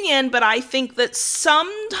controversial opinion, but I think that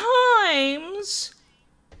sometimes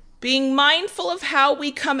being mindful of how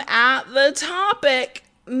we come at the topic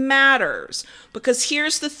matters. Because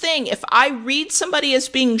here's the thing, if I read somebody as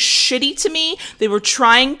being shitty to me, they were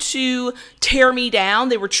trying to tear me down,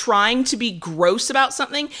 they were trying to be gross about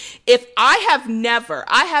something, if I have never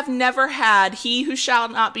had he who shall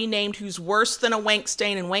not be named who's worse than a wank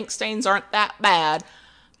stain, and wank stains aren't that bad,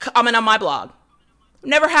 comment on my blog.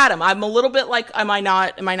 Never had him. I'm a little bit like, am I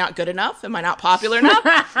not good enough? Am I not popular enough?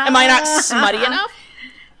 Am I not smutty enough?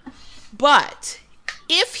 But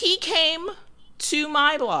if he came to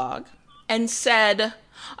my blog and said,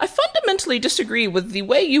 I fundamentally disagree with the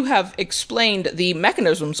way you have explained the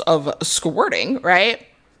mechanisms of squirting, right?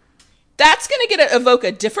 That's going to evoke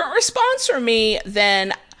a different response from me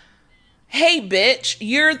than, hey, bitch,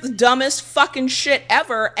 you're the dumbest fucking shit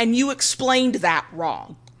ever, and you explained that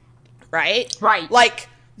wrong, right? Right. Like,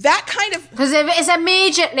 that kind of... Because it's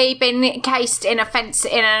immediately been encased in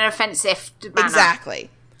an offensive manner. Exactly.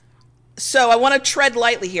 So I want to tread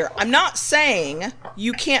lightly here. I'm not saying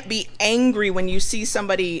you can't be angry when you see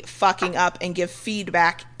somebody fucking up and give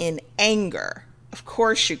feedback in anger. Of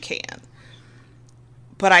course you can.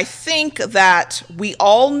 But I think that we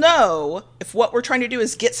all know if what we're trying to do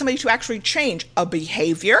is get somebody to actually change a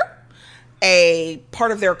behavior, a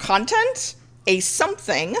part of their content, a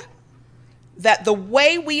something, that the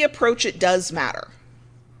way we approach it does matter.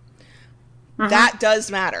 Mm-hmm. That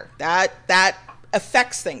does matter. That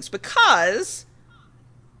affects things because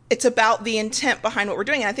it's about the intent behind what we're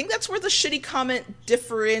doing. And I think that's where the shitty comment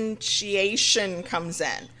differentiation comes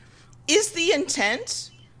in. Is the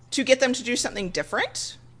intent to get them to do something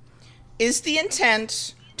different? Is the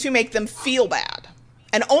intent to make them feel bad?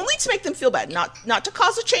 And only to make them feel bad, not to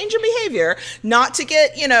cause a change in behavior, not to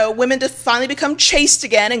get, women to finally become chaste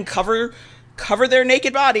again and cover their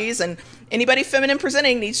naked bodies, and anybody feminine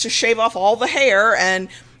presenting needs to shave off all the hair, and,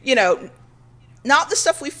 not the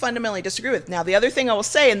stuff we fundamentally disagree with. Now, the other thing I will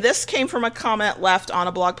say, and this came from a comment left on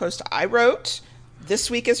a blog post I wrote this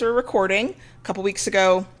week as we're recording, a couple weeks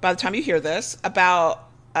ago, by the time you hear this, about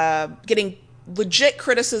getting legit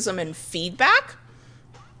criticism and feedback,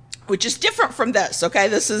 which is different from this, okay?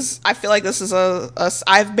 I feel like this is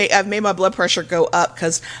I've made my blood pressure go up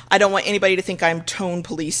because I don't want anybody to think I'm tone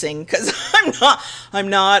policing, because I'm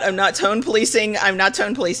not tone policing. I'm not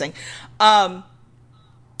tone policing.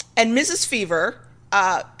 And Mrs. Fever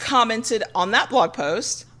commented on that blog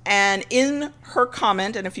post, and in her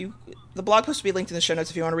comment, and the blog post will be linked in the show notes.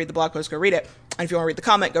 If you want to read the blog post, go read it. And if you want to read the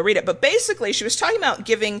comment, go read it. But basically, she was talking about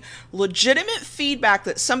giving legitimate feedback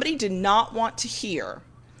that somebody did not want to hear.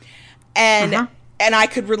 And and I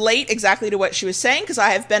could relate exactly to what she was saying, because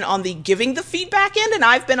I have been on the giving the feedback end, and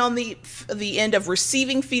I've been on the end of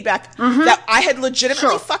receiving feedback that I had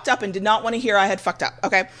legitimately fucked up and did not want to hear I had fucked up.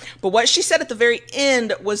 Okay. But what she said at the very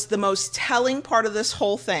end was the most telling part of this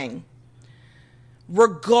whole thing.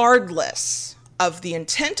 Regardless of the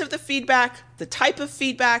intent of the feedback, the type of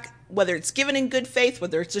feedback, whether it's given in good faith,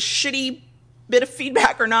 whether it's a shitty bit of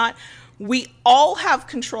feedback or not, we all have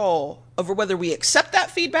control over whether we accept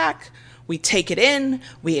that feedback, we take it in,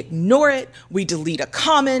 we ignore it, we delete a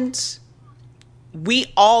comment.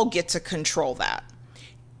 We all get to control that.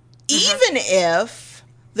 Even if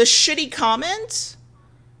the shitty comment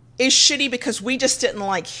is shitty because we just didn't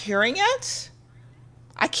like hearing it.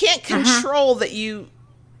 I can't control that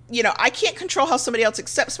I can't control how somebody else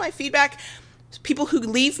accepts my feedback. People who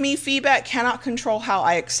leave me feedback cannot control how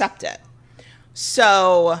I accept it.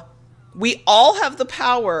 So we all have the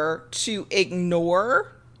power to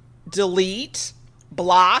ignore, delete,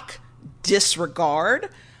 block, disregard.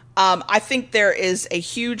 I think there is a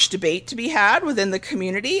huge debate to be had within the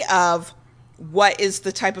community of what is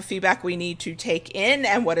the type of feedback we need to take in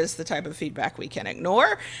and what is the type of feedback we can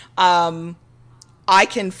ignore. I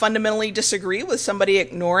can fundamentally disagree with somebody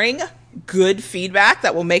ignoring good feedback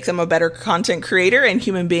that will make them a better content creator and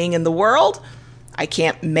human being in the world. I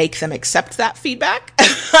can't make them accept that feedback.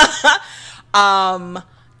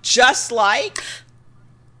 Just like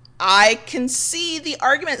I can see the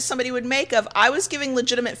argument somebody would make of, I was giving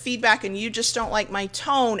legitimate feedback and you just don't like my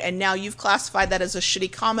tone, and now you've classified that as a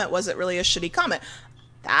shitty comment. Was it really a shitty comment?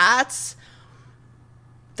 That's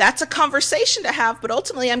a conversation to have, but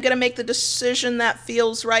ultimately I'm going to make the decision that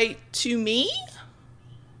feels right to me.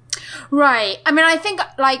 Right. I mean, I think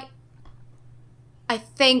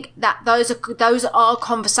that those are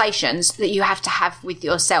conversations that you have to have with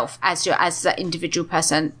yourself as the individual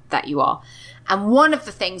person that you are. And one of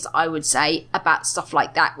the things I would say about stuff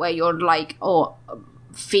like that, where you're like, or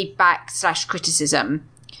feedback / criticism,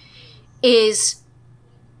 is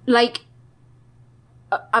like,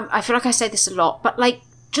 I feel like I say this a lot, but like,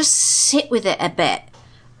 just sit with it a bit.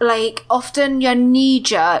 Like, often your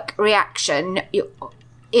knee-jerk reaction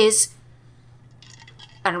is,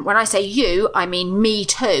 and when I say you, I mean me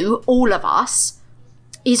too, all of us,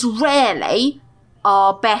 is rarely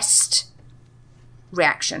our best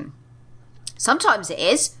reaction. Sometimes it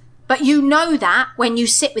is, but you know that when you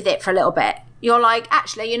sit with it for a little bit. You're like,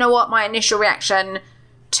 actually, you know what? My initial reaction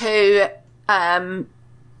to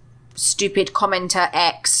stupid commenter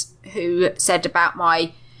X who said about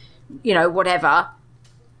my, whatever,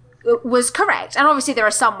 was correct. And obviously there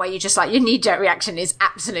are some where you just like, your knee-jerk reaction is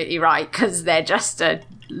absolutely right because they're just a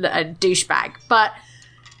douchebag. But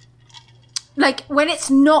like, when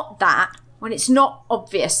it's not that, when it's not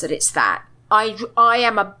obvious that it's that, I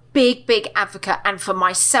am a big advocate, and for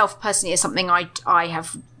myself personally, is something I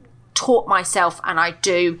have taught myself and I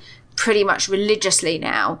do pretty much religiously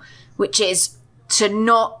now, which is to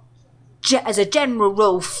not, as a general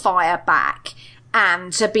rule, fire back,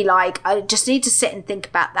 and to be like, I just need to sit and think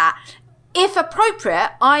about that. If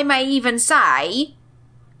appropriate, I may even say,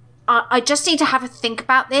 I just need to have a think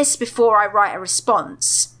about this before I write a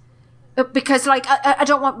response. Because, like, I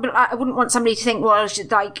wouldn't want somebody to think, well, I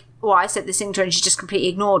said this thing to her and she just completely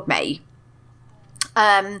ignored me.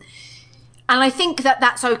 And I think that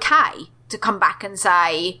that's okay to come back and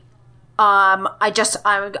say,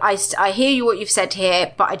 I hear you what you've said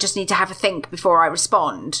here, but I just need to have a think before I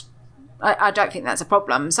respond. I don't think that's a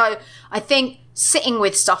problem. So I think sitting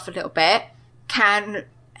with stuff a little bit can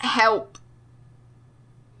help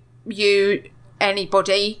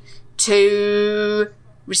anybody, to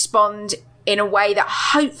respond in a way that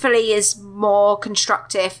hopefully is more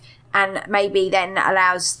constructive and maybe then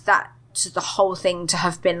allows the whole thing to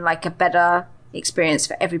have been like a better experience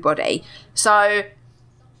for everybody. So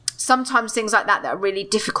sometimes things like that are really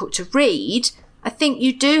difficult to read, I think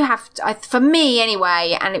you do have to, for me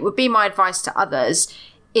anyway, and it would be my advice to others,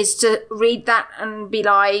 is to read that and be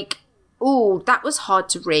like, oh, that was hard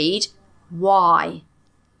to read. Why?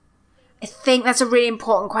 I think that's a really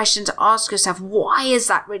important question to ask yourself. Why is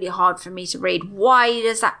that really hard for me to read? Why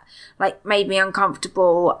does that make me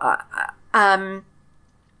uncomfortable?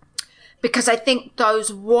 Because I think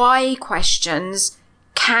those why questions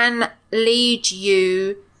can lead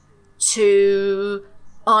you to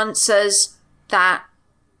answers that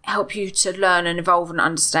help you to learn and evolve and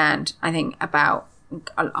understand, I think, about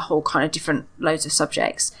a whole kind of different loads of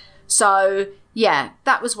subjects. So yeah,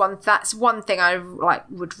 that's one thing I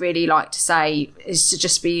would really like to say, is to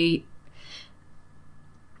just be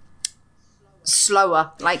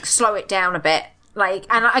slower, slow it down a bit.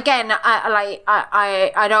 And again, I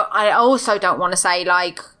also don't want to say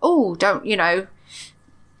oh,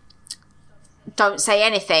 don't say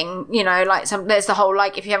anything, there's the whole,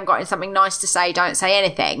 if you haven't got something nice to say, don't say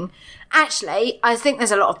anything. Actually, I think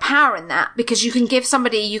there's a lot of power in that, because you can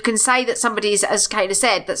say that somebody's, as Kayla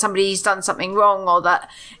said, that somebody's done something wrong or that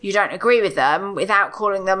you don't agree with them without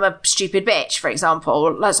calling them a stupid bitch, for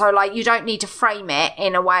example. So, you don't need to frame it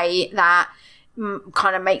in a way that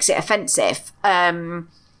kind of makes it offensive.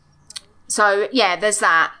 So, yeah, there's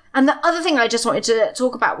that. And the other thing I just wanted to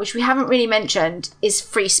talk about, which we haven't really mentioned, is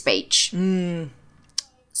free speech.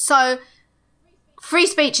 So free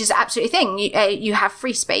speech is absolutely a thing. You have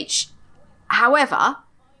free speech. However,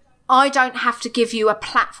 I don't have to give you a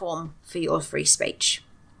platform for your free speech,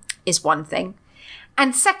 is one thing.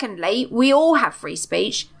 And secondly, we all have free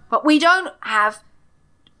speech, but we don't have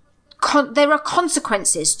there are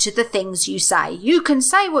consequences to the things you say. You can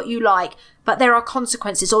say what you like, but there are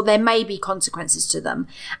consequences, or there may be consequences to them.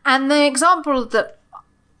 And the example that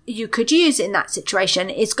you could use in that situation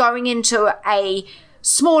is going into a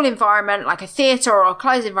small environment like a theatre or a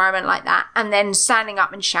closed environment like that, and then standing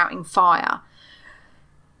up and shouting fire.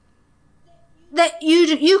 That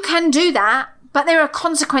you can do that, but there are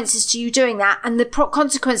consequences to you doing that, and the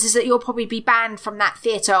consequences that you'll probably be banned from that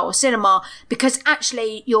theatre or cinema because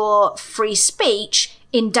actually your free speech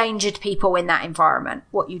endangered people in that environment,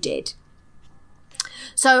 what you did.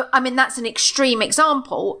 So, I mean, that's an extreme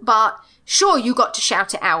example, but sure, you got to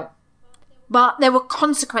shout it out, but there were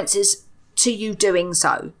consequences to you doing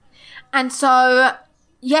so. And so,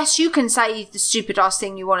 yes, you can say the stupid ass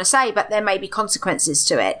thing you want to say, but there may be consequences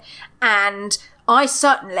to it. And I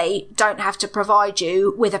certainly don't have to provide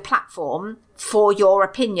you with a platform for your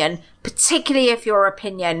opinion, particularly if your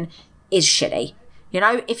opinion is shitty. You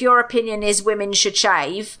know, if your opinion is women should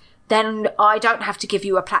shave, then I don't have to give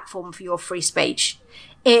you a platform for your free speech.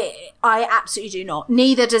 I absolutely do not.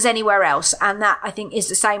 Neither does anywhere else. And that, I think, is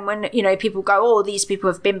the same when, you know, people go, oh, these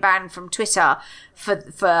people have been banned from Twitter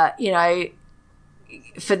for you know,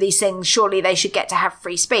 for these things. Surely they should get to have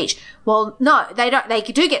free speech. Well, no, they don't. They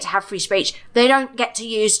do get to have free speech. They don't get to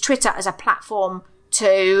use Twitter as a platform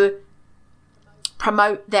to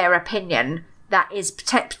promote their opinion. That is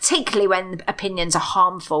particularly when opinions are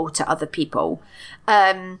harmful to other people.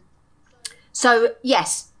 So,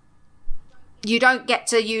 yes, you don't get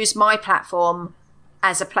to use my platform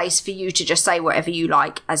as a place for you to just say whatever you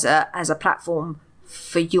like as a platform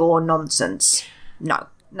for your nonsense. No,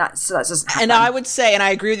 that doesn't happen. And I would say, and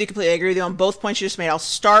I agree with you completely, I agree with you on both points you just made. I'll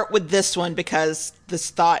start with this one because this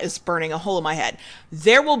thought is burning a hole in my head.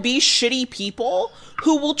 There will be shitty people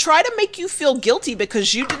who will try to make you feel guilty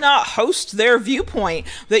because you did not host their viewpoint,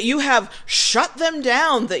 that you have shut them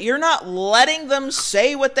down, that you're not letting them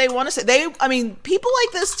say what they want to say. People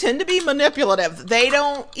like this tend to be manipulative. They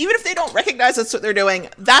don't, even if they don't recognize that's what they're doing,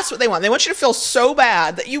 that's what they want. They want you to feel so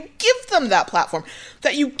bad that you give them that platform,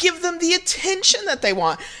 that you give them the attention that they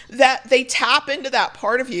want, that they tap into that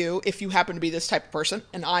part of you, if you happen to be this type of person,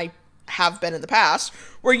 and I have been in the past,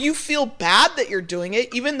 where you feel bad that you're doing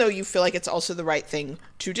it, even though you feel like it's also the right thing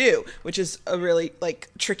to do, which is a really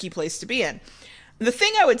tricky place to be in. The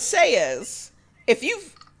thing I would say is, if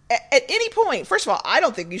you've at any point, first of all, I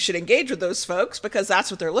don't think you should engage with those folks because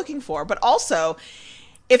that's what they're looking for. But also,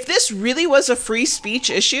 if this really was a free speech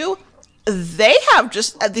issue, they have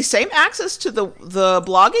just the same access to the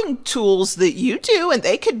blogging tools that you do, and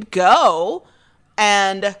they could go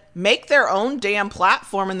and make their own damn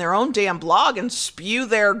platform and their own damn blog and spew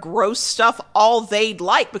their gross stuff all they'd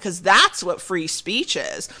like, because that's what free speech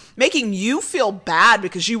is. Making you feel bad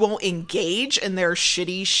because you won't engage in their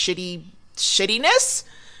shittiness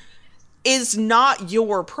is not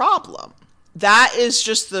your problem. That is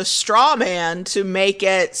just the straw man to make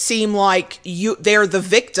it seem like they're the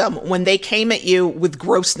victim when they came at you with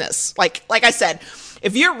grossness. Like I said,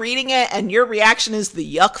 if you're reading it and your reaction is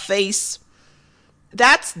the yuck face,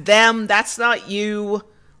 that's them. That's not you.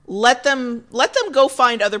 Let them go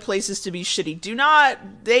find other places to be shitty.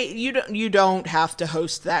 You don't have to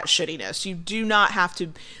host that shittiness. You do not have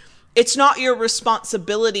to. It's not your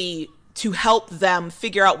responsibility to help them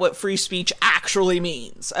figure out what free speech actually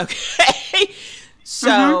means. Okay.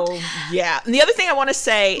 So yeah. And the other thing I want to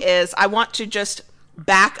say is I want to just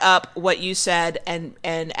back up what you said and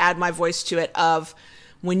add my voice to it of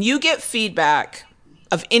when you get feedback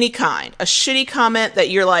of any kind, a shitty comment that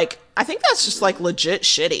you're like, I think that's just legit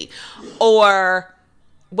shitty, or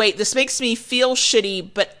wait, this makes me feel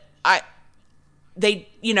shitty, but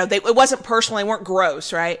it wasn't personal, they weren't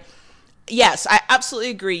gross, right? Yes, I absolutely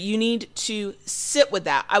agree. You need to sit with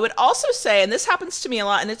that. I would also say, and this happens to me a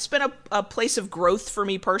lot, and it's been a place of growth for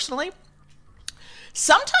me personally,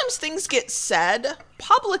 sometimes things get said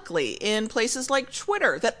publicly in places like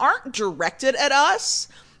Twitter that aren't directed at us.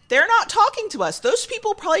 They're not talking to us. Those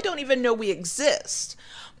people probably don't even know we exist.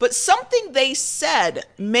 But something they said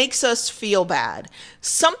makes us feel bad.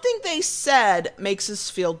 Something they said makes us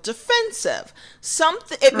feel defensive.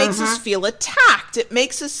 It makes us feel attacked. It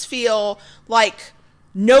makes us feel like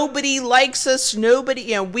nobody likes us.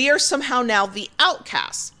 We are somehow now the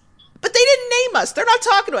outcasts. But they didn't name us. They're not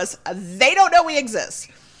talking to us. They don't know we exist.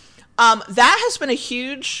 That has been a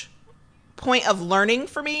huge point of learning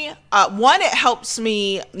for me. One, it helps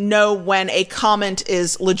me know when a comment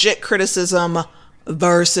is legit criticism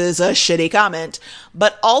versus a shitty comment,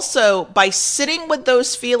 but also by sitting with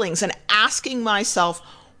those feelings and asking myself,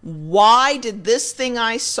 why did this thing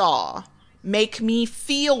I saw make me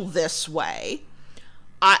feel this way?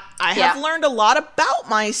 I have learned a lot about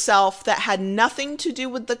myself that had nothing to do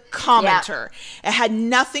with the commenter. It had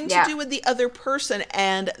nothing to do with the other person.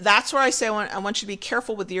 And that's where I say I want you to be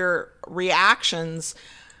careful with your reactions.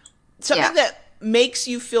 Something that makes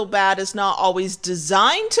you feel bad is not always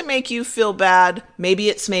designed to make you feel bad. Maybe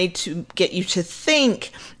it's made to get you to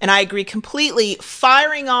think. And I agree completely.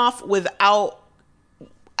 Firing off without,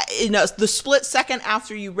 the split second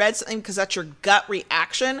after you read something because that's your gut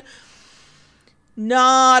reaction,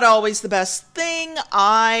 not always the best thing.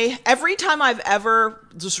 Every time I've ever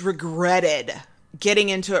just regretted getting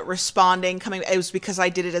into it, responding, it was because I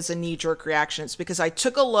did it as a knee-jerk reaction. It's because I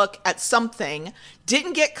took a look at something,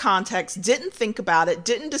 didn't get context, didn't think about it,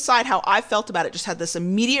 didn't decide how I felt about it, just had this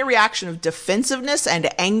immediate reaction of defensiveness and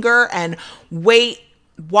anger and, wait,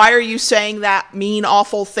 why are you saying that mean,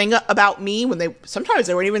 awful thing about me? When sometimes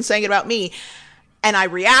they weren't even saying it about me. And I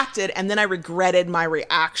reacted, and then I regretted my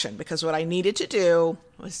reaction, because what I needed to do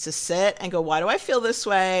was to sit and go, why do I feel this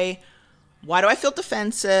way? Why do I feel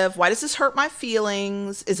defensive? Why does this hurt my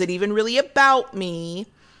feelings? Is it even really about me?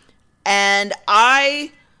 And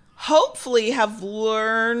I hopefully have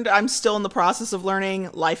learned, I'm still in the process of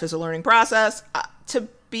learning, life is a learning process, to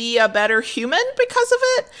be a better human because of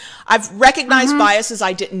it. I've recognized biases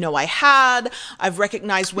I didn't know I had. I've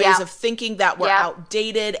recognized ways of thinking that were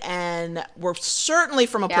outdated and were certainly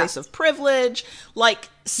from a place of privilege. Like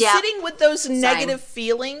sitting with those negative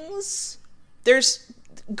feelings, there's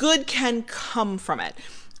good can come from it.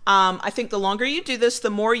 I think the longer you do this, the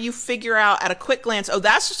more you figure out at a quick glance, oh,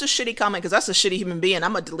 that's just a shitty comment because that's a shitty human being.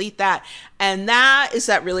 I'm going to delete that. And is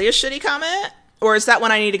that really a shitty comment? Or is that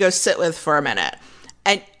one I need to go sit with for a minute?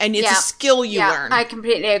 And it's a skill you learn. I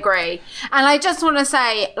completely agree. And I just want to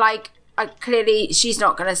say, clearly she's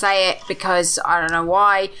not going to say it because I don't know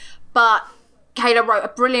why, but Kayla wrote a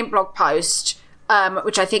brilliant blog post,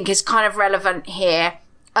 which I think is kind of relevant here,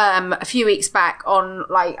 a few weeks back on,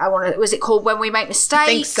 was it called When We Make Mistakes? I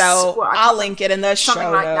think so. I'll link it in the show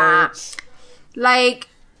notes. That.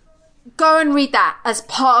 Go and read that as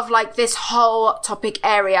part of, this whole topic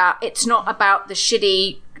area. It's not about the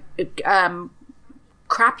shitty,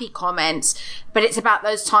 crappy comments, but it's about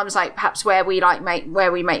those times perhaps where we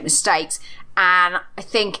make mistakes. And I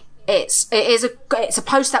think it's a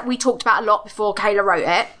post that we talked about a lot before Kayla wrote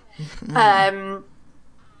it.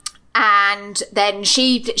 And then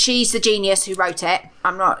she's the genius who wrote it.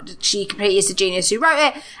 She completely is the genius who wrote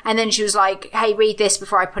it. And then she was like, hey, read this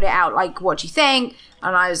before I put it out. What do you think?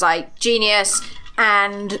 And I was like, genius.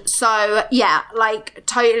 And so,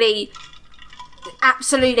 totally,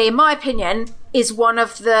 absolutely, in my opinion, is one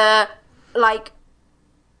of the,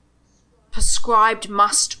 prescribed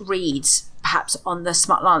must reads, perhaps, on the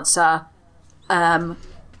Smutlancer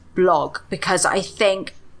blog, because I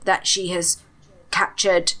think that she has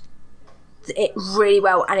captured it really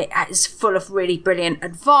well, and it is full of really brilliant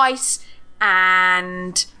advice.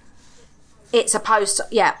 And it's a post,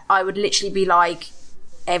 I would literally be like,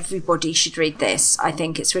 everybody should read this. I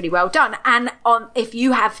think it's really well done. And if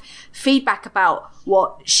you have feedback about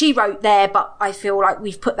what she wrote there, but I feel like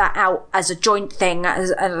we've put that out as a joint thing,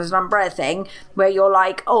 as an umbrella thing, where you're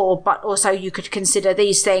like, oh, but also you could consider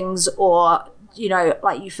these things, or,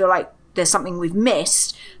 you feel like there's something we've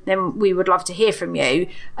missed, then we would love to hear from you.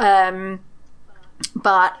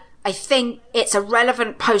 But I think it's a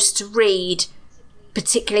relevant post to read,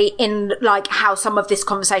 particularly in how some of this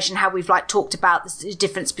conversation, how we've talked about the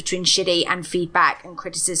difference between shitty and feedback and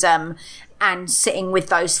criticism, and sitting with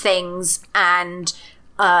those things, and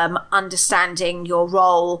understanding your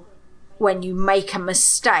role when you make a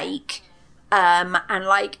mistake, and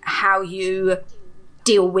how you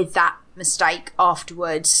deal with that mistake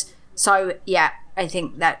afterwards. So I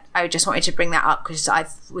think that I just wanted to bring that up because I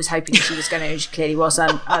was hoping she was going to. She clearly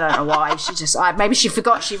wasn't. I don't know why. She just maybe she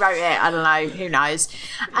forgot she wrote it. I don't know. Who knows?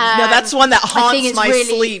 No, that's one that haunts my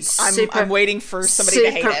really sleep. I'm waiting for somebody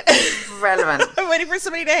to hate it. Relevant. I'm waiting for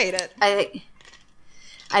somebody to hate it.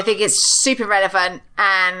 I think it's super relevant,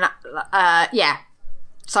 and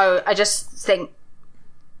So I just think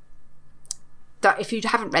that if you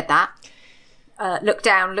haven't read that, look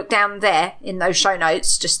down there in those show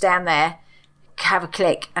notes, just down there. Have a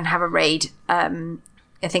click and have a read. I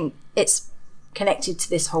think it's connected to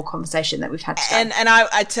this whole conversation that we've had today. And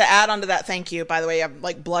I to add on to that, thank you, by the way, I'm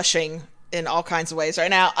blushing in all kinds of ways right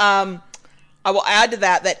now. I will add to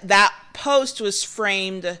that post was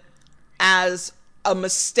framed as a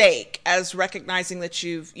mistake as recognizing that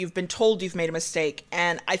you've been told you've made a mistake.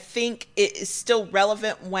 And I think it is still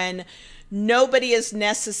relevant when nobody is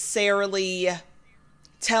necessarily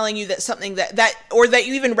telling you that something that or that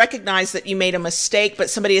you even recognize that you made a mistake, but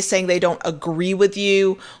somebody is saying they don't agree with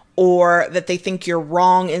you or that they think you're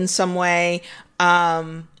wrong in some way.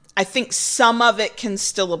 I think some of it can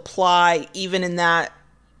still apply even in that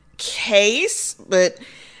case, but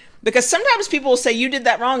because sometimes people will say you did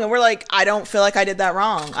that wrong and we're like, I don't feel like I did that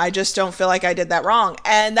wrong. I just don't feel like I did that wrong.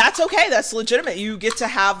 And that's okay. That's legitimate. You get to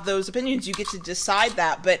have those opinions. You get to decide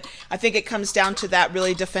that. But I think it comes down to that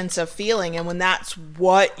really defensive feeling. And when that's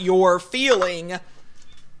what you're feeling,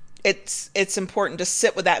 it's important to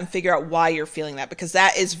sit with that and figure out why you're feeling that, because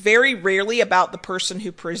that is very rarely about the person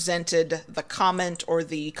who presented the comment or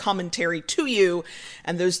the commentary to you.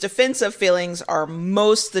 And those defensive feelings are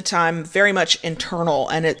most of the time very much internal,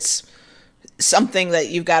 and it's something that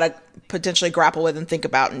you've got to potentially grapple with and think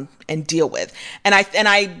about and deal with. And I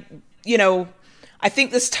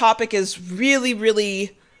think this topic is really,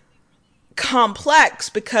 really complex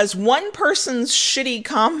because one person's shitty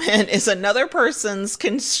comment is another person's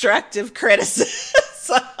constructive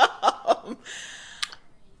criticism.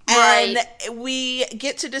 Right. And we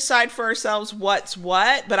get to decide for ourselves what's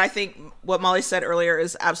what, but I think what Molly said earlier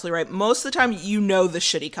is absolutely right. Most of the time, the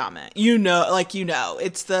shitty comment.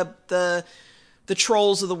 It's the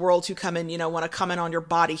trolls of the world who come in, want to comment on your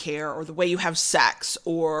body hair or the way you have sex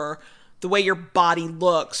or the way your body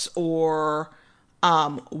looks or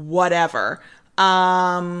whatever.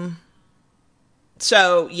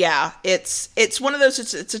 So yeah, it's one of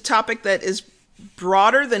those, it's a topic that is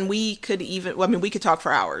broader than we could we could talk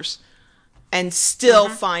for hours and still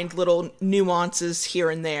find little nuances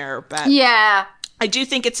here and there. But yeah, I do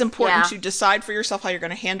think it's important to decide for yourself how you're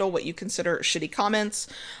going to handle what you consider shitty comments.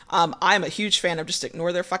 I'm a huge fan of just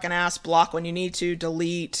ignore their fucking ass, block when you need to,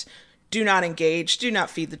 delete, do not engage, do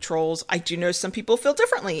not feed the trolls. I do know some people feel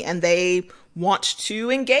differently and they want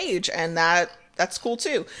to engage, and that's cool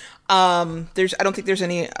too. I don't think there's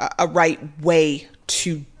a right way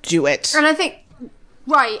to do it. And I think,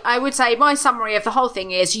 I would say my summary of the whole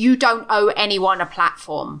thing is you don't owe anyone a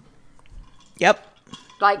platform. Yep.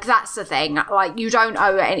 Like, that's the thing. Like, you don't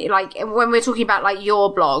owe any, like, when we're talking about, like,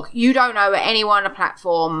 your blog, you don't owe anyone a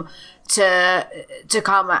platform to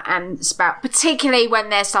come and spout, particularly when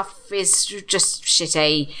their stuff is just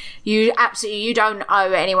shitty. You don't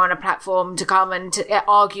owe anyone a platform to come and to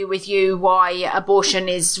argue with you why abortion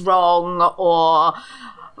is wrong or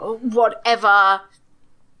whatever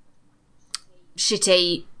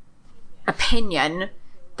shitty opinion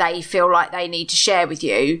they feel like they need to share with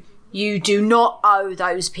you. You do not owe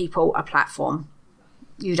those people a platform.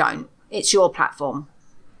 You don't. It's your platform.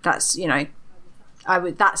 That's,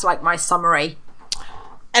 that's like my summary.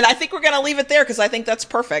 And I think we're going to leave it there because I think that's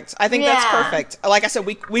perfect. That's perfect. Like I said,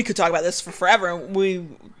 we could talk about this for forever.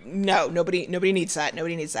 Nobody needs that.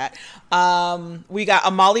 Nobody needs that. We got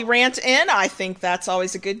a Molly rant in. I think that's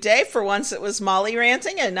always a good day. For once, it was Molly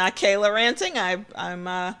ranting and not Kayla ranting. I'm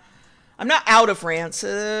not out of rants.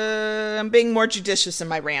 I'm being more judicious in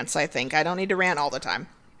my rants, I think. I don't need to rant all the time.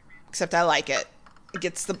 Except I like it. It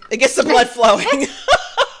gets the blood flowing.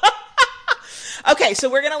 Okay, so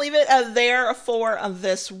we're going to leave it there for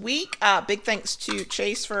this week. Big thanks to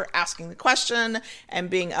Chase for asking the question and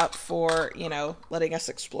being up for, letting us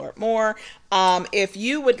explore it more. If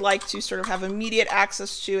you would like to sort of have immediate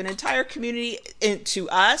access to an entire community to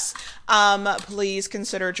us, please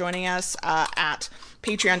consider joining us at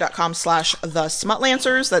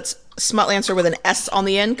patreon.com/thesmutlancers. That's Smutlancer with an S on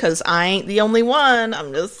the end, because I ain't the only one.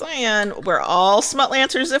 I'm just saying, we're all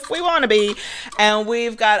Smutlancers if we want to be. And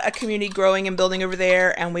we've got a community growing and building over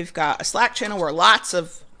there, and we've got a Slack channel where lots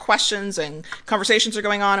of questions and conversations are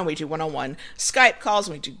going on, and we do one-on-one Skype calls,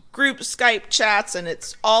 and we do group Skype chats, and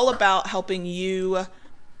it's all about helping you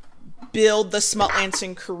build the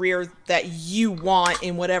smutlancing career that you want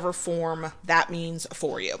in whatever form that means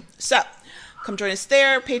for you. So come join us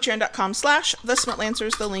there,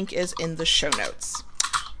 patreon.com/thesmutlancers. The link is in the show notes.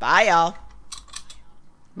 Bye, y'all.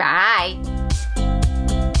 Bye.